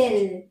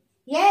cycle.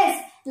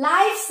 Yes,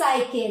 life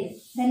cycle.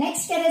 The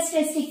next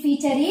characteristic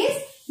feature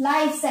is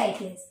life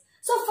cycles.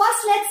 So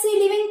first let's see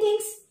living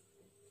things.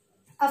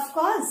 Of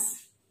course,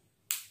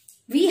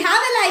 we have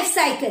a life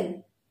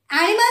cycle.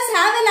 Animals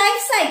have a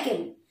life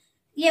cycle.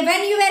 Yeah,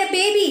 when you were a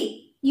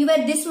baby, you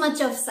were this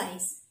much of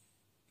size.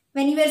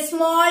 When you were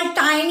small,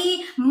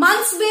 tiny,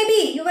 months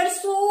baby, you were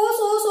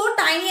so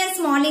tiny and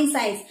small in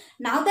size.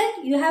 Now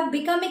that you have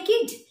become a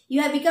kid,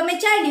 you have become a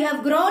child, you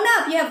have grown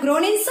up, you have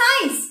grown in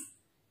size.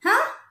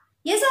 Huh?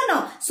 Yes or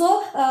no?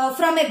 So,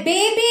 from a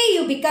baby,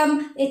 you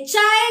become a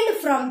child,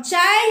 from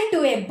child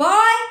to a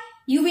boy.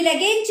 You will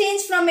again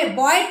change from a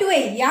boy to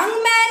a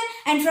young man,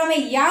 and from a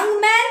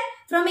young man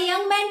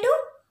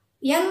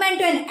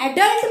to an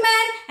adult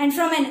man, and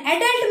from an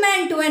adult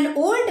man to an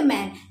old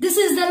man. This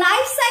is the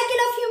life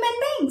cycle of human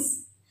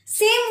beings.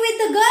 Same with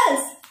the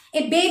girls.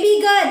 A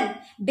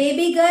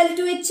baby girl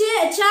to a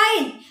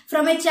child,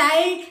 from a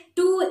child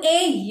to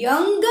a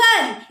young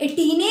girl, a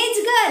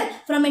teenage girl,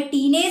 from a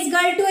teenage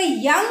girl to a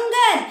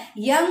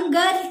young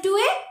girl to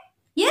a,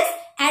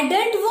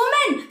 adult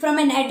woman, from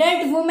an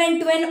adult woman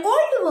to an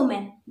old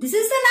woman. This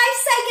is the life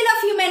cycle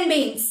of human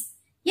beings.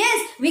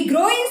 Yes, we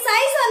grow in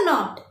size or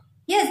not?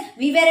 Yes,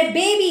 we were a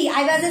baby.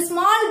 I was a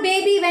small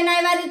baby when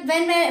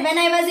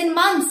I was in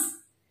months.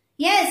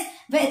 Yes,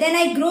 then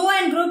I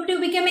grow to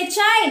become a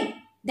child.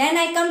 Then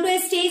I come to a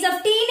stage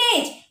of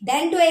teenage,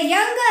 then to a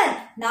young girl,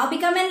 now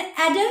become an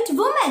adult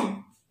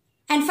woman.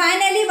 And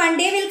finally, one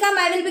day will come,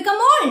 I will become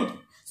old.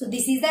 So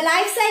this is the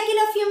life cycle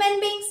of human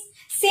beings.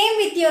 Same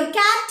with your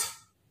cat.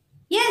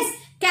 Yes,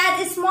 cat,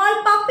 a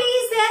small puppy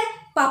is there.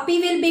 Puppy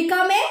will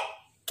become a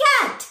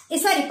cat.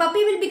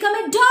 Puppy will become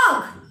a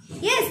dog.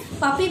 Yes,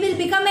 puppy will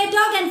become a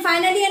dog and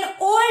finally an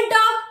old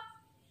dog.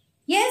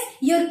 Yes,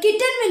 your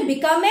kitten will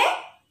become a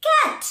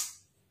cat.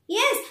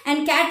 Yes,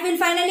 and cat will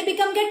finally get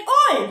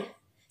old.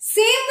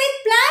 Same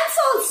with plants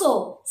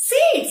also.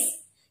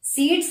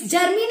 Seeds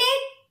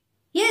germinate.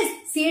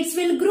 Yes, seeds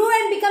will grow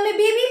and become a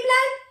baby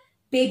plant.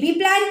 Baby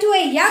plant to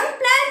a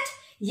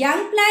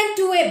young plant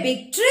to a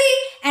big tree,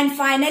 and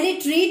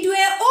finally tree to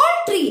a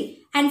old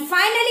tree. And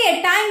finally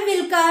a time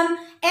will come,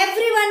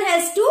 everyone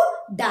has to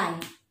die.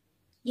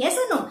 Yes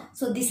or no?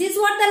 So this is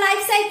what the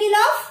life cycle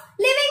of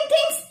living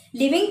things.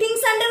 Living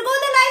things undergo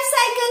the life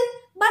cycle.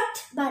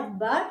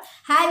 But,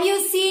 have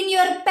you seen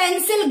your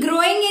pencil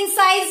growing in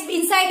size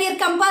inside your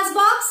compass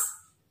box?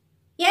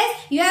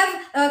 Yes, you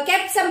have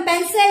kept some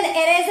pencil,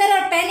 eraser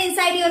or pen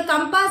inside your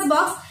compass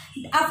box.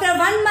 After 1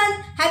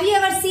 month, have you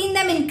ever seen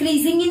them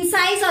increasing in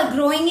size or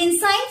growing in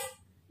size?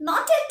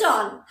 Not at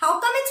all. How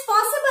come it's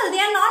possible? They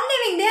are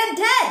non-living, they are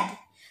dead.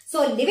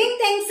 So living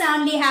things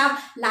only have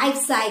life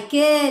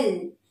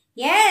cycle.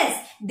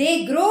 Yes,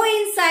 they grow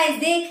in size,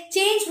 they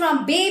change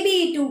from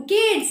baby to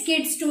kids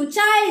to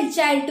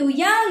child to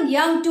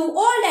young to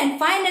old and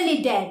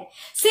finally dead.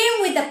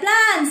 Same with the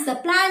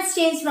plants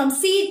change from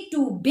seed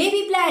to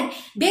baby plant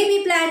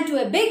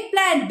to a big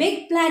plant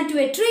to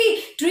a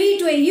tree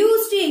to a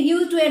huge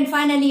tree and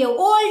finally a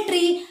old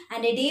tree,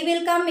 and a day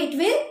will come it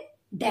will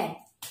dead.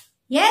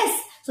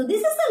 Yes, so this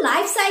is the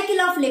life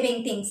cycle of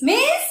living things.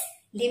 Means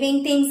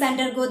living things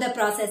undergo the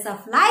process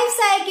of life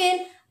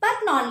cycle.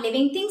 But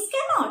non-living things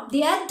cannot.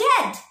 They are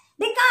dead.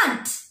 They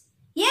can't.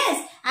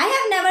 Yes, I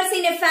have never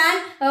seen a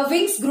fan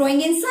wings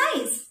growing in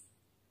size.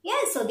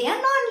 Yes, so they are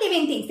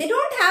non-living things. They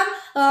don't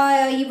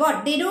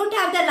have They don't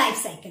have the life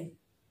cycle.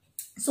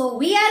 So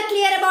we are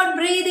clear about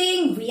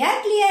breathing. We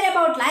are clear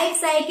about life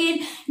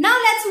cycle. Now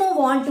let's move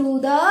on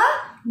to the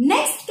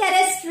next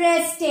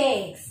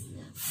characteristics.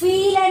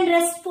 Feel and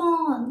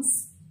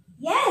response.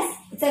 Yes,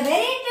 it's a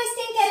very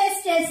interesting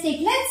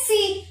characteristic. Let's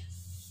see.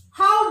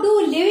 How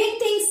do living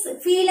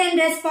things feel and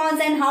respond,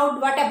 and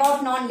what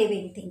about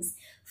non-living things?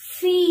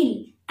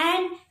 Feel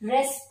and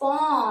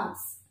response.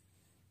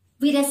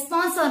 We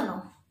respond or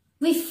no?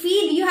 We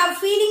feel. You have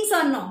feelings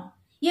or no?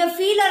 You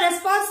feel a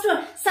response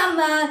to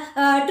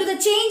to the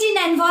change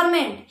in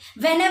environment.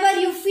 Whenever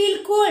you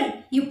feel cold,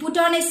 you put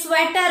on a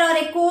sweater or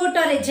a coat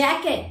or a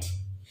jacket.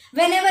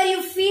 Whenever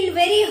you feel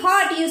very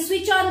hot, you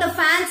switch on the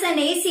fans and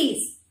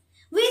ACs.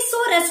 We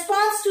show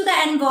response to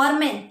the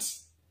environment.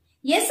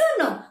 Yes or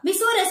no? We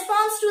show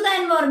response to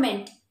the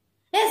environment.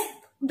 Yes,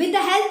 with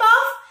the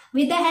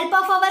help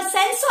of our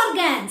sense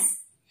organs.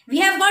 We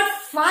have got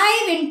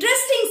 5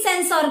 interesting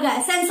sense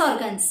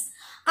organs.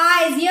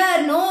 Eyes,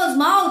 ear, nose,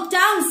 mouth,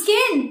 tongue,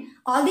 skin.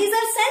 All these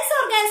are sense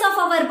organs of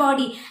our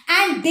body,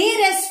 and they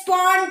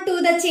respond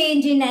to the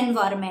change in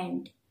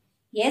environment.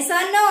 Yes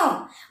or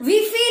no? We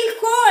feel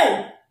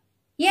cold.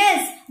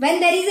 Yes, when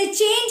there is a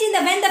change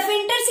when the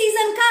winter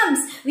season comes,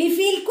 we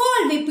feel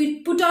cold.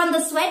 We put on the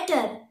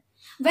sweater.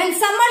 When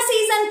summer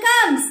season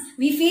comes,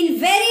 we feel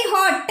very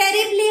hot,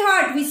 terribly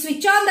hot. We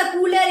switch on the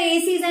cooler,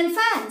 ACs and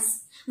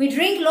fans. We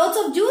drink lots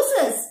of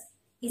juices,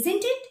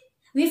 isn't it?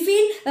 We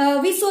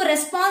show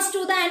response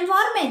to the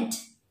environment.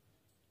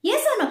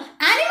 Yes or no?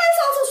 Animals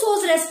also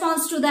shows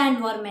response to the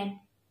environment.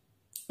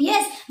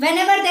 Yes,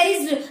 whenever there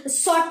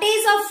is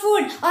shortage of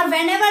food or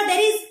whenever there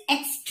is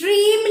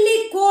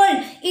extremely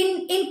cold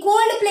in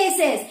cold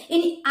places,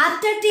 in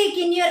Arctic,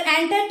 in your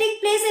Antarctic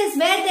places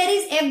where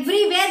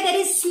everywhere there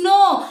is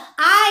snow,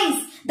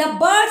 ice, the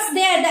birds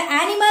there, the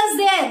animals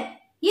there.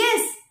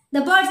 Yes,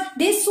 the birds,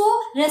 they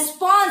show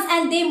response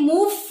and they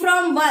move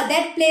from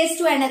that place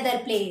to another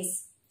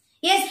place.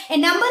 Yes, a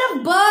number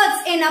of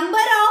birds, a number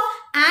of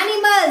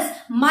animals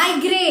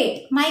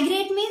migrate.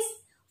 Migrate means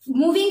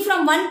moving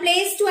from one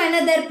place to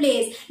another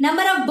place.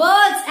 Number of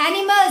birds,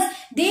 animals,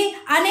 they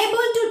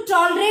unable to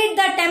tolerate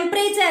the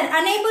temperature,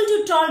 unable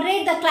to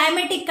tolerate the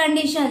climatic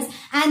conditions,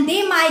 and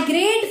they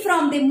migrate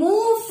they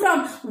move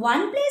from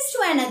one place to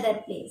another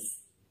place.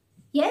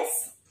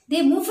 Yes,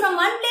 they move from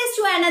one place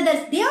to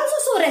another. They also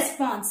show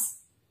response.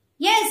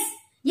 Yes,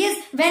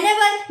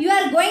 whenever you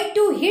are going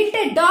to hit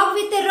a dog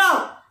with a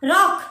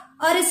rock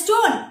or a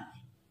stone,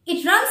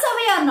 it runs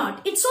away or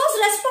not? It shows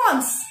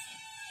response.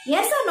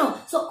 Yes or no?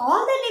 So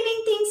all the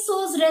living things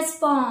shows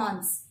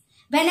response.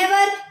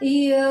 Whenever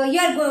you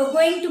are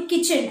going to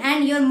kitchen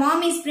and your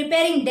mom is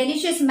preparing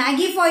delicious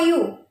Maggi for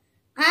you,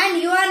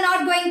 and you are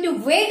not going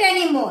to wait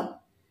anymore.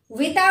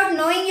 Without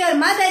knowing your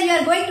mother, you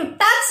are going to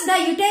touch the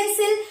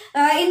utensil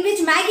in which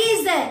Maggi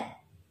is there.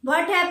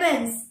 What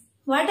happens?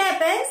 What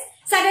happens?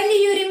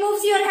 Suddenly you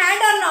remove your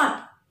hand or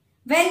not?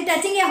 When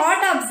touching a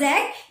hot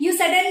object, you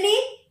suddenly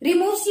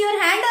removes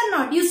your hand or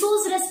not? You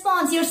shows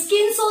response. Your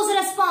skin shows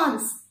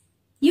response.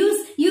 You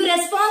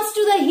respond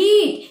to the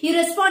heat.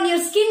 Your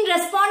skin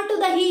respond to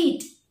the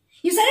heat.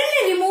 You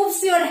suddenly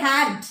removes your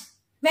hand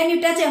when you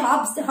touch a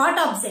hot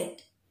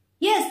object.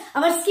 Yes,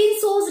 our skin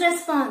shows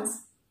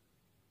response.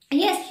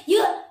 Yes,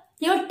 your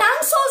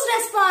tongue shows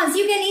response.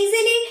 You can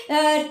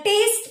easily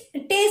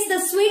taste the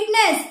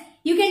sweetness.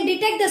 You can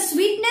detect the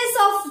sweetness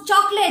of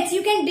chocolates.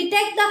 You can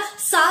detect the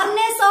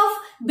sourness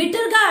of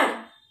bitter gourd.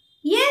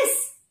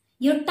 Yes,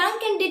 your tongue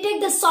can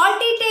detect the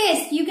salty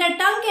taste. Your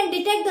tongue can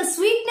detect the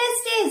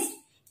sweetness taste.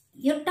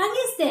 Your tongue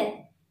is there.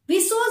 We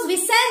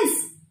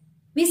sense.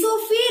 We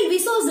feel. We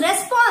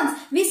response.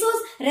 We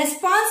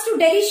response to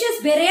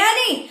delicious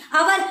biryani.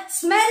 Our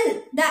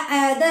smell,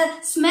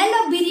 the smell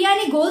of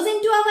biryani goes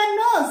into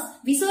our nose.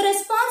 We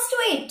response to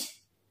it.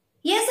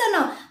 Yes or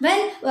no?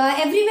 When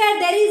everywhere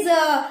there is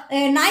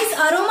a nice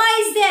aroma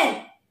is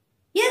there.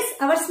 Yes,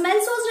 our smell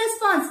shows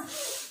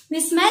response. We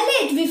smell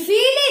it, we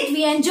feel it,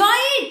 we enjoy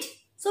it.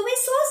 So we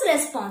shows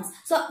response.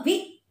 So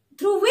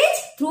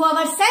through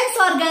our sense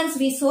organs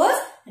we shows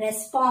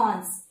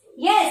response.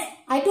 Yes,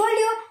 I told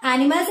you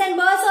animals and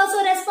birds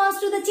also respond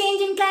to the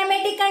change in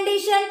climatic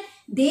condition.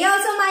 They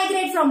also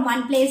migrate from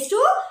one place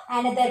to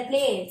another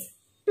place.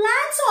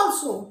 Plants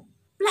also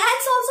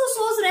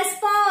shows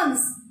response.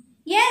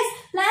 Yes,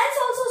 plants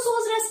also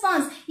shows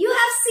response. You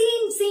have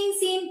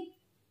seen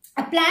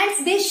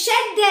plants, they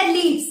shed their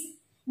leaves.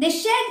 They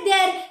shed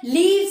their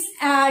leaves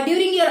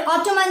during your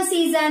autumn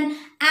season,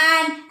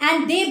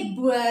 and they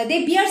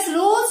bear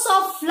rows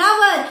of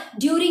flower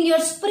during your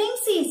spring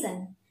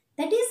season.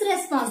 That is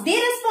response. They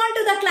respond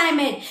to the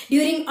climate.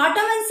 During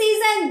autumn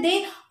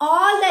season,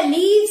 all the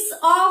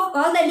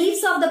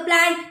leaves of the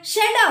plant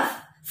shed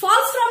off,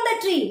 falls from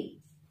the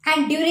tree.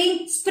 And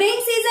during spring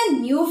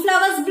season, new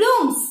flowers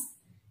blooms.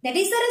 That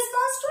is the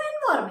response to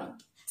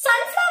environment.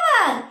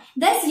 Sunflower.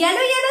 That's yellow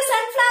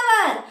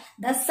sunflower.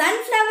 The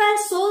sunflower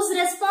shows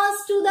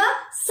response to the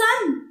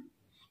sun.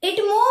 It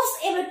moves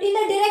in the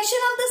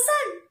direction of the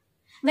sun.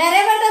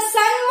 Wherever the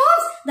sun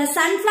moves, the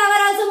sunflower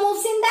also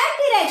moves in that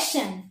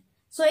direction.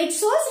 So it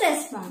shows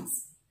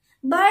response.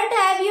 But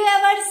have you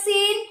ever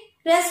seen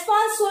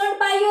response shown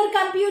by your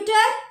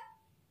computer?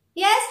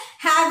 Yes.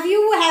 Have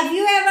you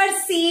ever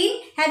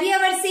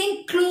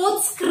seen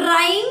clothes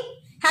crying?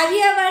 Have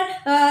you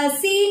ever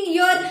seen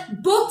your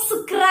books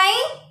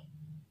crying?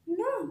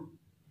 No.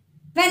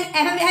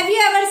 Have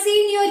you ever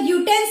seen your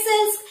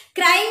utensils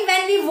crying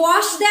when we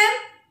wash them?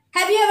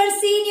 Have you ever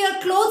seen your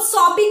clothes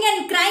sobbing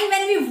and crying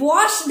when we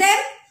wash them?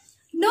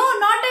 No,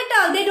 not at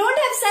all. They don't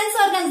have sense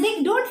organs.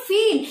 They don't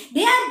feel.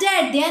 They are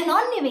dead. They are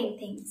non-living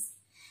things.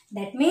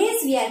 That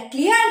means we are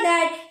clear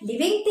that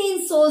living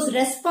things shows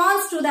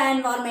response to the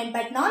environment,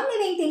 but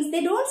non-living things,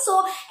 they don't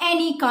show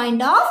any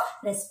kind of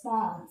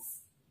response.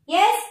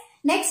 Yes.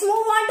 Next, move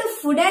on to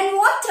food and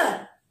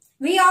water.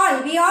 We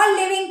all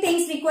living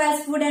things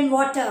requires food and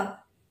water.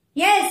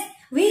 Yes,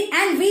 we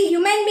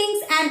human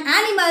beings and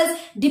animals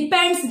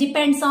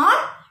depends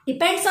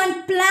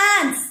on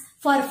plants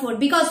for food,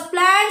 because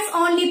plants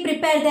only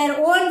prepare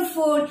their own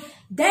food,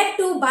 that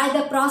too by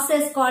the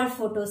process called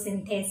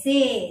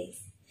photosynthesis.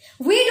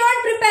 We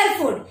don't prepare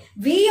food.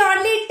 We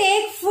only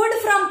take food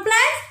from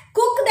plants,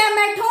 cook them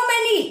at home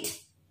and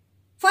eat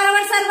for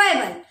our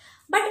survival.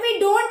 But we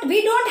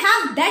don't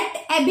have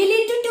that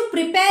ability to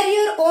prepare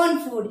your own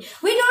food.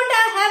 We don't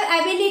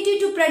have ability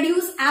to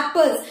produce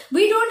apples.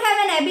 We don't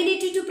have an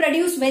ability to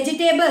produce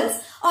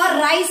vegetables or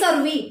rice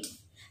or wheat.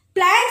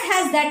 Plant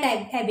has that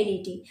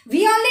ability.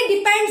 We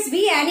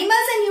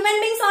animals and human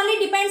beings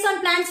only depends on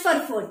plants for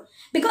food.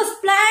 Because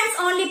plants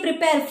only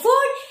prepare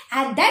food,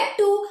 and that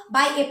too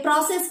by a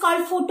process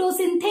called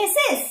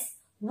photosynthesis.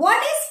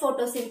 What is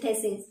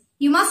photosynthesis?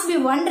 You must be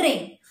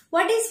wondering,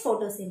 what is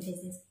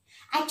photosynthesis?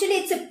 Actually,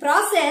 it's a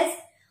process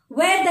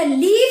where the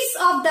leaves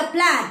of the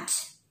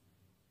plant,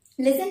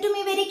 listen to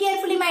me very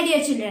carefully, my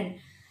dear children.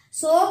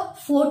 So,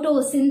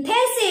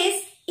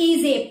 photosynthesis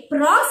is a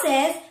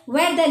process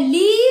where the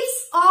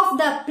leaves of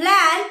the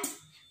plant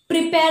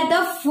prepare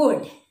the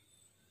food.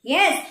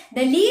 Yes,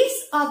 the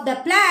leaves of the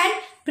plant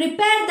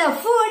prepare the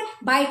food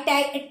by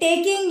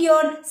taking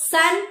your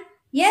sun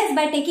Yes,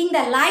 by taking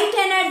the light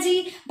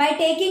energy, by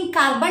taking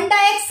carbon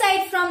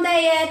dioxide from the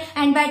air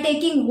and by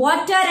taking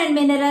water and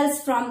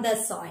minerals from the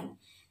soil.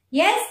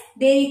 Yes,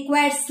 they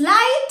requires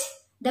light.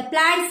 The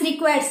plants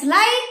requires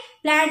light.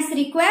 Plants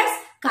requires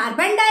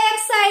carbon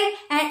dioxide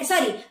and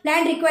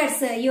plant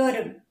requires your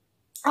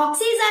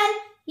oxygen.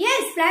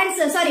 Yes,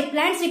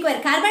 plants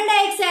require carbon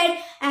dioxide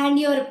and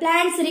your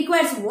plants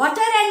requires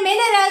water and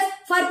minerals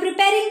for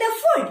preparing the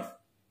food.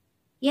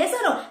 Yes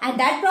or no? And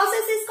that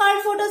process is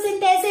called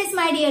photosynthesis,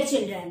 my dear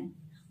children.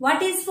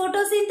 What is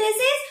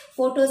photosynthesis?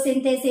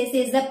 Photosynthesis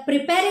is the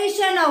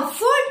preparation of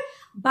food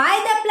by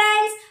the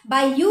plants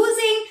by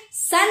using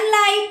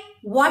sunlight,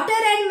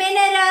 water and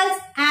minerals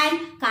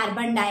and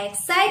carbon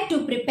dioxide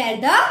to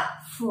prepare the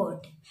food.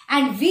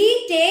 And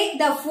we take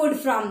the food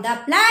from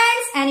the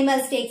plants,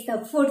 animals take the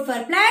food for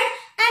plants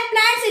and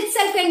plants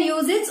itself can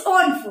use its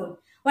own food.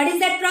 What is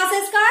that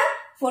process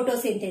called?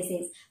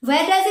 Photosynthesis.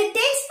 Where does it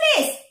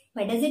take place?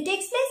 Where does it take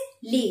place?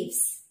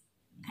 Leaves.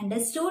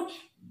 Understood?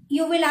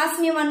 You will ask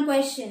me one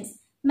question.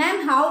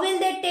 Ma'am, how will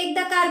they take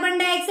the carbon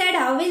dioxide?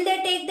 How will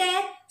they take the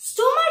air?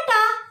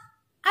 Stomata.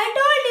 I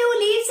told you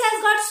leaves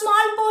has got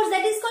small pores.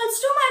 That is called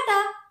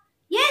stomata.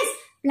 Yes.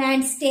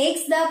 Plants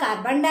takes the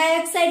carbon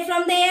dioxide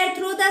from the air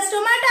through the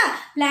stomata.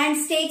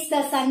 Plants takes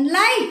the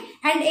sunlight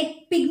and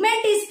a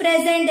pigment is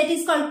present that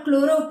is called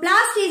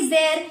chloroplast is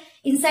there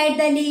inside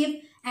the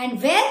leaf.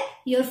 And where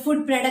your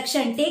food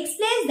production takes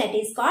place, that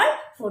is called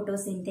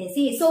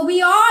photosynthesis. So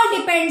we all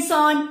depends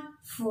on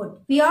food.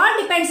 We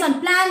all depends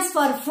on plants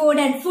for food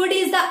and food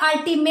is the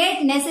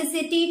ultimate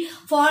necessity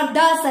for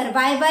the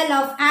survival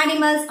of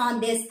animals on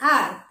this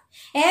earth.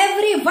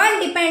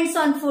 Everyone depends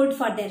on food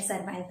for their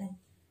survival.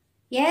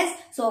 Yes,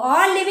 so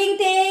all living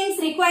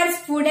things requires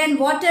food and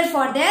water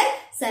for their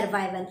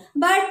survival.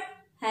 But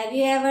have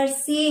you ever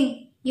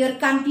seen your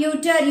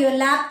computer, your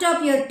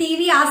laptop, your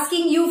TV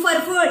asking you for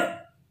food?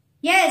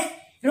 Yes,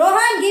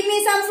 Rohan, give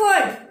me some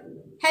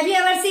food. Have you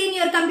ever seen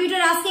your computer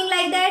asking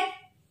like that?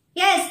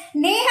 Yes,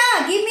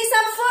 Neha, give me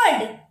some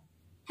food.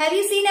 Have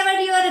you seen ever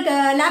your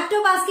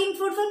laptop asking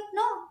food for?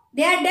 No,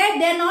 they are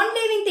dead. They are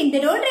non-living thing. They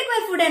don't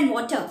require food and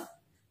water.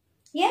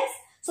 Yes,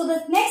 so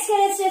the next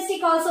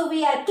characteristic also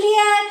we are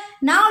clear.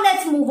 Now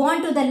let's move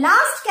on to the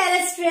last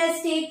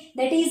characteristic,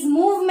 that is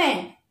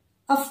movement.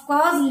 Of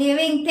course,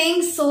 living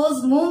things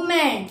shows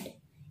movement.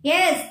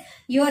 Yes,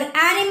 your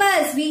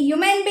animals, we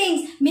human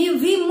beings,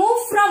 we move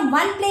from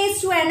one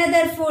place to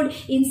another food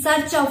in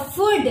search of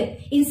food,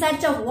 in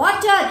search of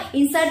water,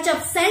 in search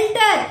of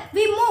shelter.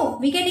 We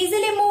move. We can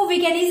easily move. We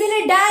can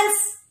easily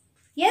dance.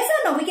 Yes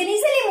or no? We can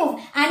easily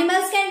move.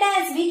 Animals can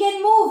dance. We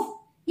can move.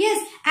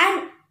 Yes,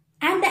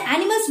 and the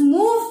animals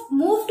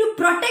move to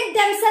protect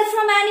themselves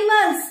from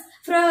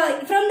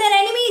animals, from their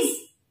enemies.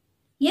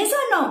 Yes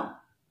or no?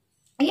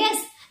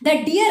 Yes,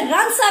 the deer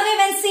runs away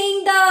when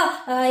seeing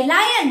the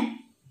lion.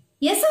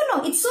 Yes or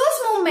no? It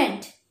shows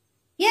movement.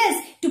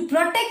 Yes, to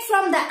protect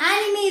from the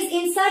enemies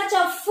in search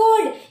of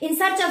food, in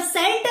search of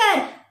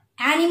shelter,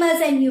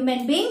 animals and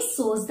human beings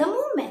shows the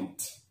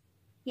movement.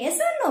 Yes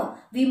or no?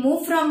 We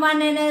move from one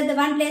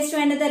place to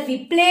another.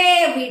 We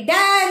play, we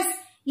dance.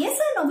 Yes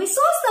or no? We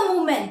shows the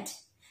movement.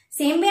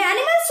 Same way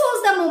animals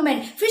shows the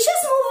movement.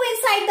 Fishes move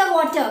inside the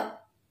water.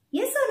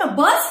 Yes or no?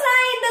 Birds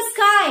fly in the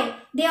sky.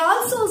 They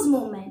all shows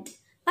movement.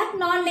 But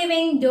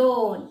non-living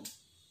don't.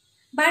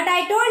 But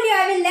I told you,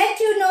 I will let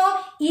you know,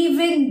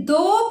 even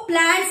though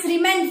plants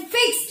remain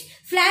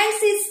fixed,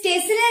 plants is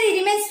stationary,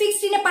 remains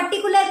fixed in a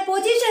particular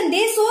position,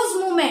 they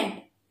shows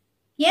movement.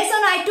 Yes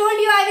or no? I told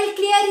you I will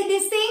clear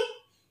this thing.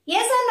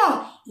 Yes or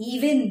no?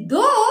 Even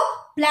though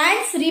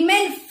plants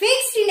remain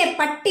fixed in a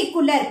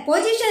particular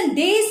position,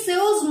 they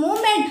shows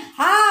movement.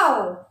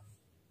 How?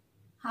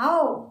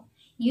 How?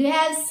 You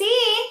have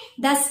seen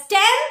the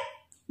stem,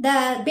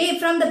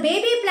 from the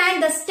baby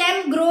plant, the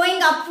stem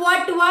growing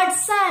upward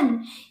towards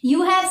sun.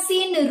 You have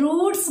seen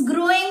roots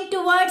growing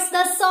towards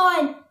the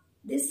soil.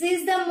 This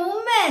is the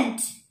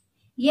movement.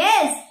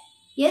 Yes.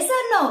 Yes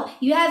or no?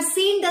 You have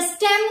seen the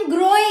stem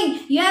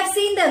growing. You have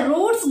seen the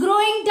roots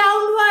growing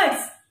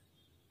downwards.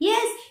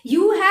 Yes.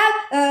 You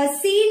have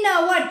seen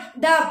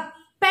the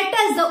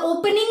petals, the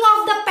opening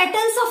of the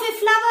petals of a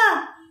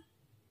flower.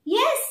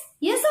 Yes.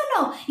 Yes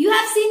or no? You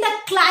have seen the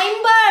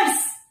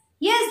climbers.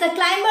 Yes, the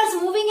climbers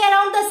moving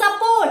around the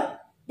support.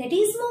 That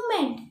is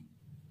movement.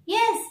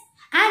 Yes.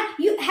 And have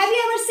you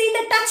ever seen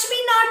the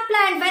touch-me-not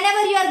plant?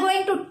 Whenever you are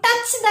going to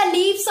touch the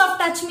leaves of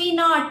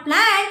touch-me-not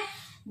plant,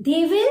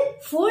 they will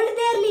fold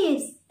their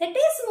leaves. That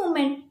is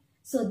movement.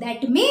 So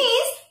that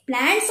means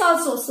plants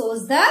also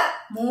shows the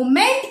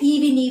movement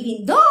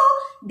even though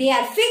they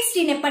are fixed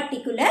in a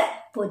particular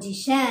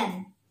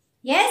position.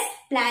 Yes,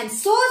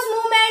 plants shows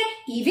movement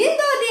even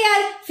though they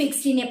are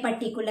fixed in a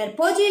particular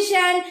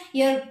position.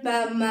 Your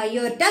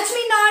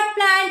touch-me-not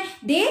plant,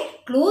 they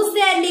close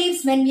their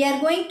leaves when we are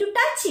going to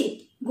touch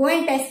it. Go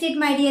and test it,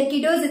 my dear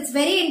kiddos. It's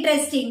very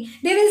interesting.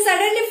 They will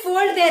suddenly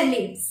fold their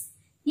leaves.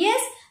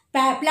 Yes,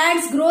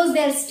 plants grows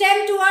their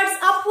stem towards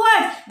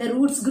upward. The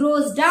roots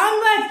grows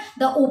downward.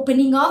 The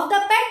opening of the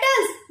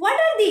petals. What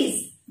are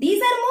these?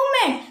 These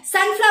are movement.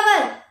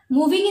 Sunflower.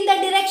 moving in the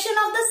direction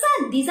of the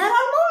sun. These are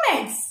all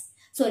movements.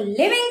 So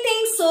living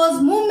things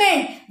shows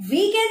movement.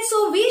 We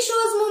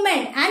shows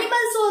movement.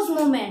 Animal shows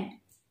movement.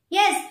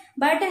 Yes,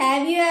 but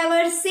have you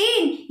ever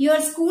seen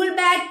your school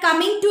bag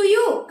coming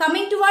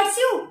towards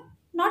you?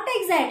 Not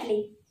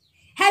exactly.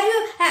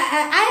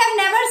 I have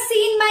never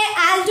seen my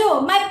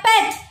Aldo, my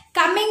pet,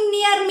 coming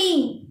near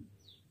me.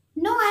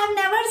 No, I have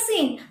never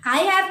seen. I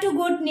have to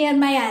go near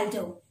my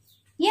Aldo.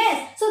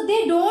 Yes, so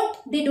they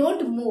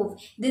don't move.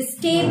 This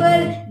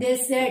table,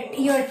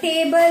 your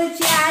table,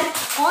 chair,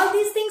 all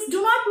these things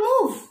do not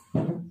move.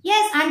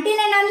 Yes, until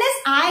and unless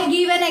I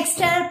give an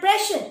external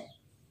pressure,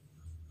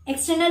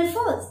 external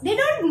force. They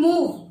don't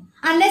move.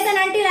 Unless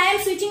and until I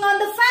am switching on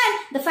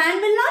the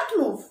fan will not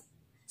move.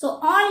 So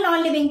all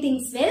non-living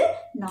things will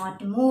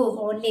not move.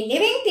 Only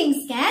living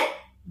things can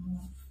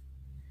move.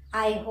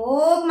 I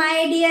hope,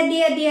 my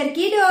dear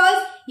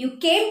kiddos, you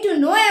came to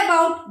know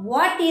about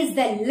what is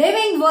the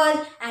living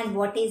world and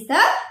what is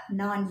the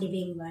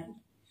non-living world.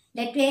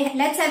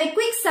 Let's have a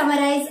quick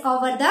summarize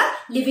over the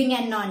living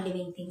and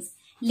non-living things.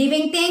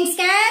 Living things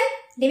can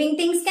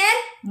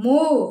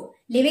move.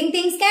 Living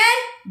things can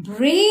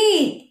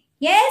breathe.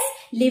 Yes,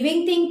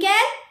 living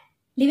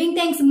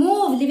things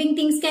move. Living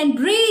things can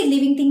breathe.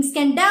 Living things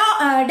can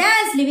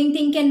dance. Living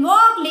things can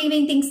walk.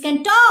 Living things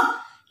can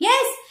talk.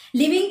 Yes,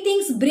 living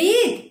things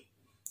breathe.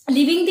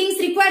 Living things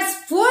requires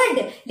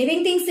food.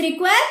 Living things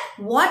require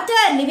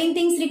water. Living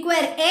things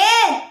require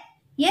air.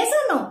 Yes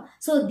or no?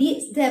 So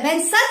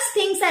when such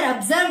things are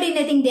observed in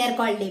a thing, they are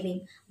called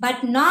living.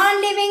 But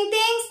non-living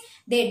things,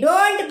 they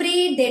don't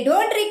breathe, they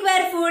don't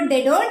require food,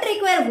 they don't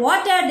require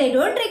water, they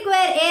don't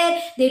require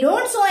air, they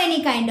don't show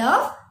any kind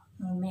of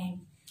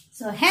movement.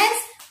 So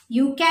hence,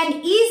 you can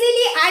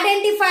easily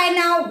identify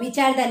now which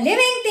are the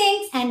living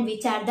things and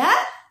which are the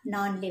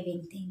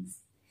non-living things.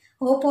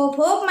 Hope,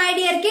 my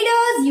dear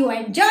kiddos, you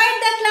enjoyed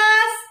the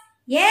class.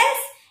 Yes,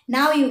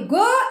 now you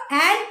go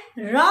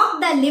and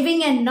rock the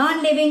living and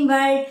non-living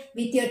world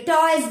with your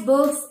toys,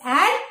 books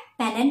and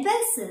pen and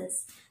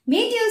pencils.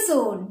 Meet you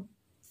soon.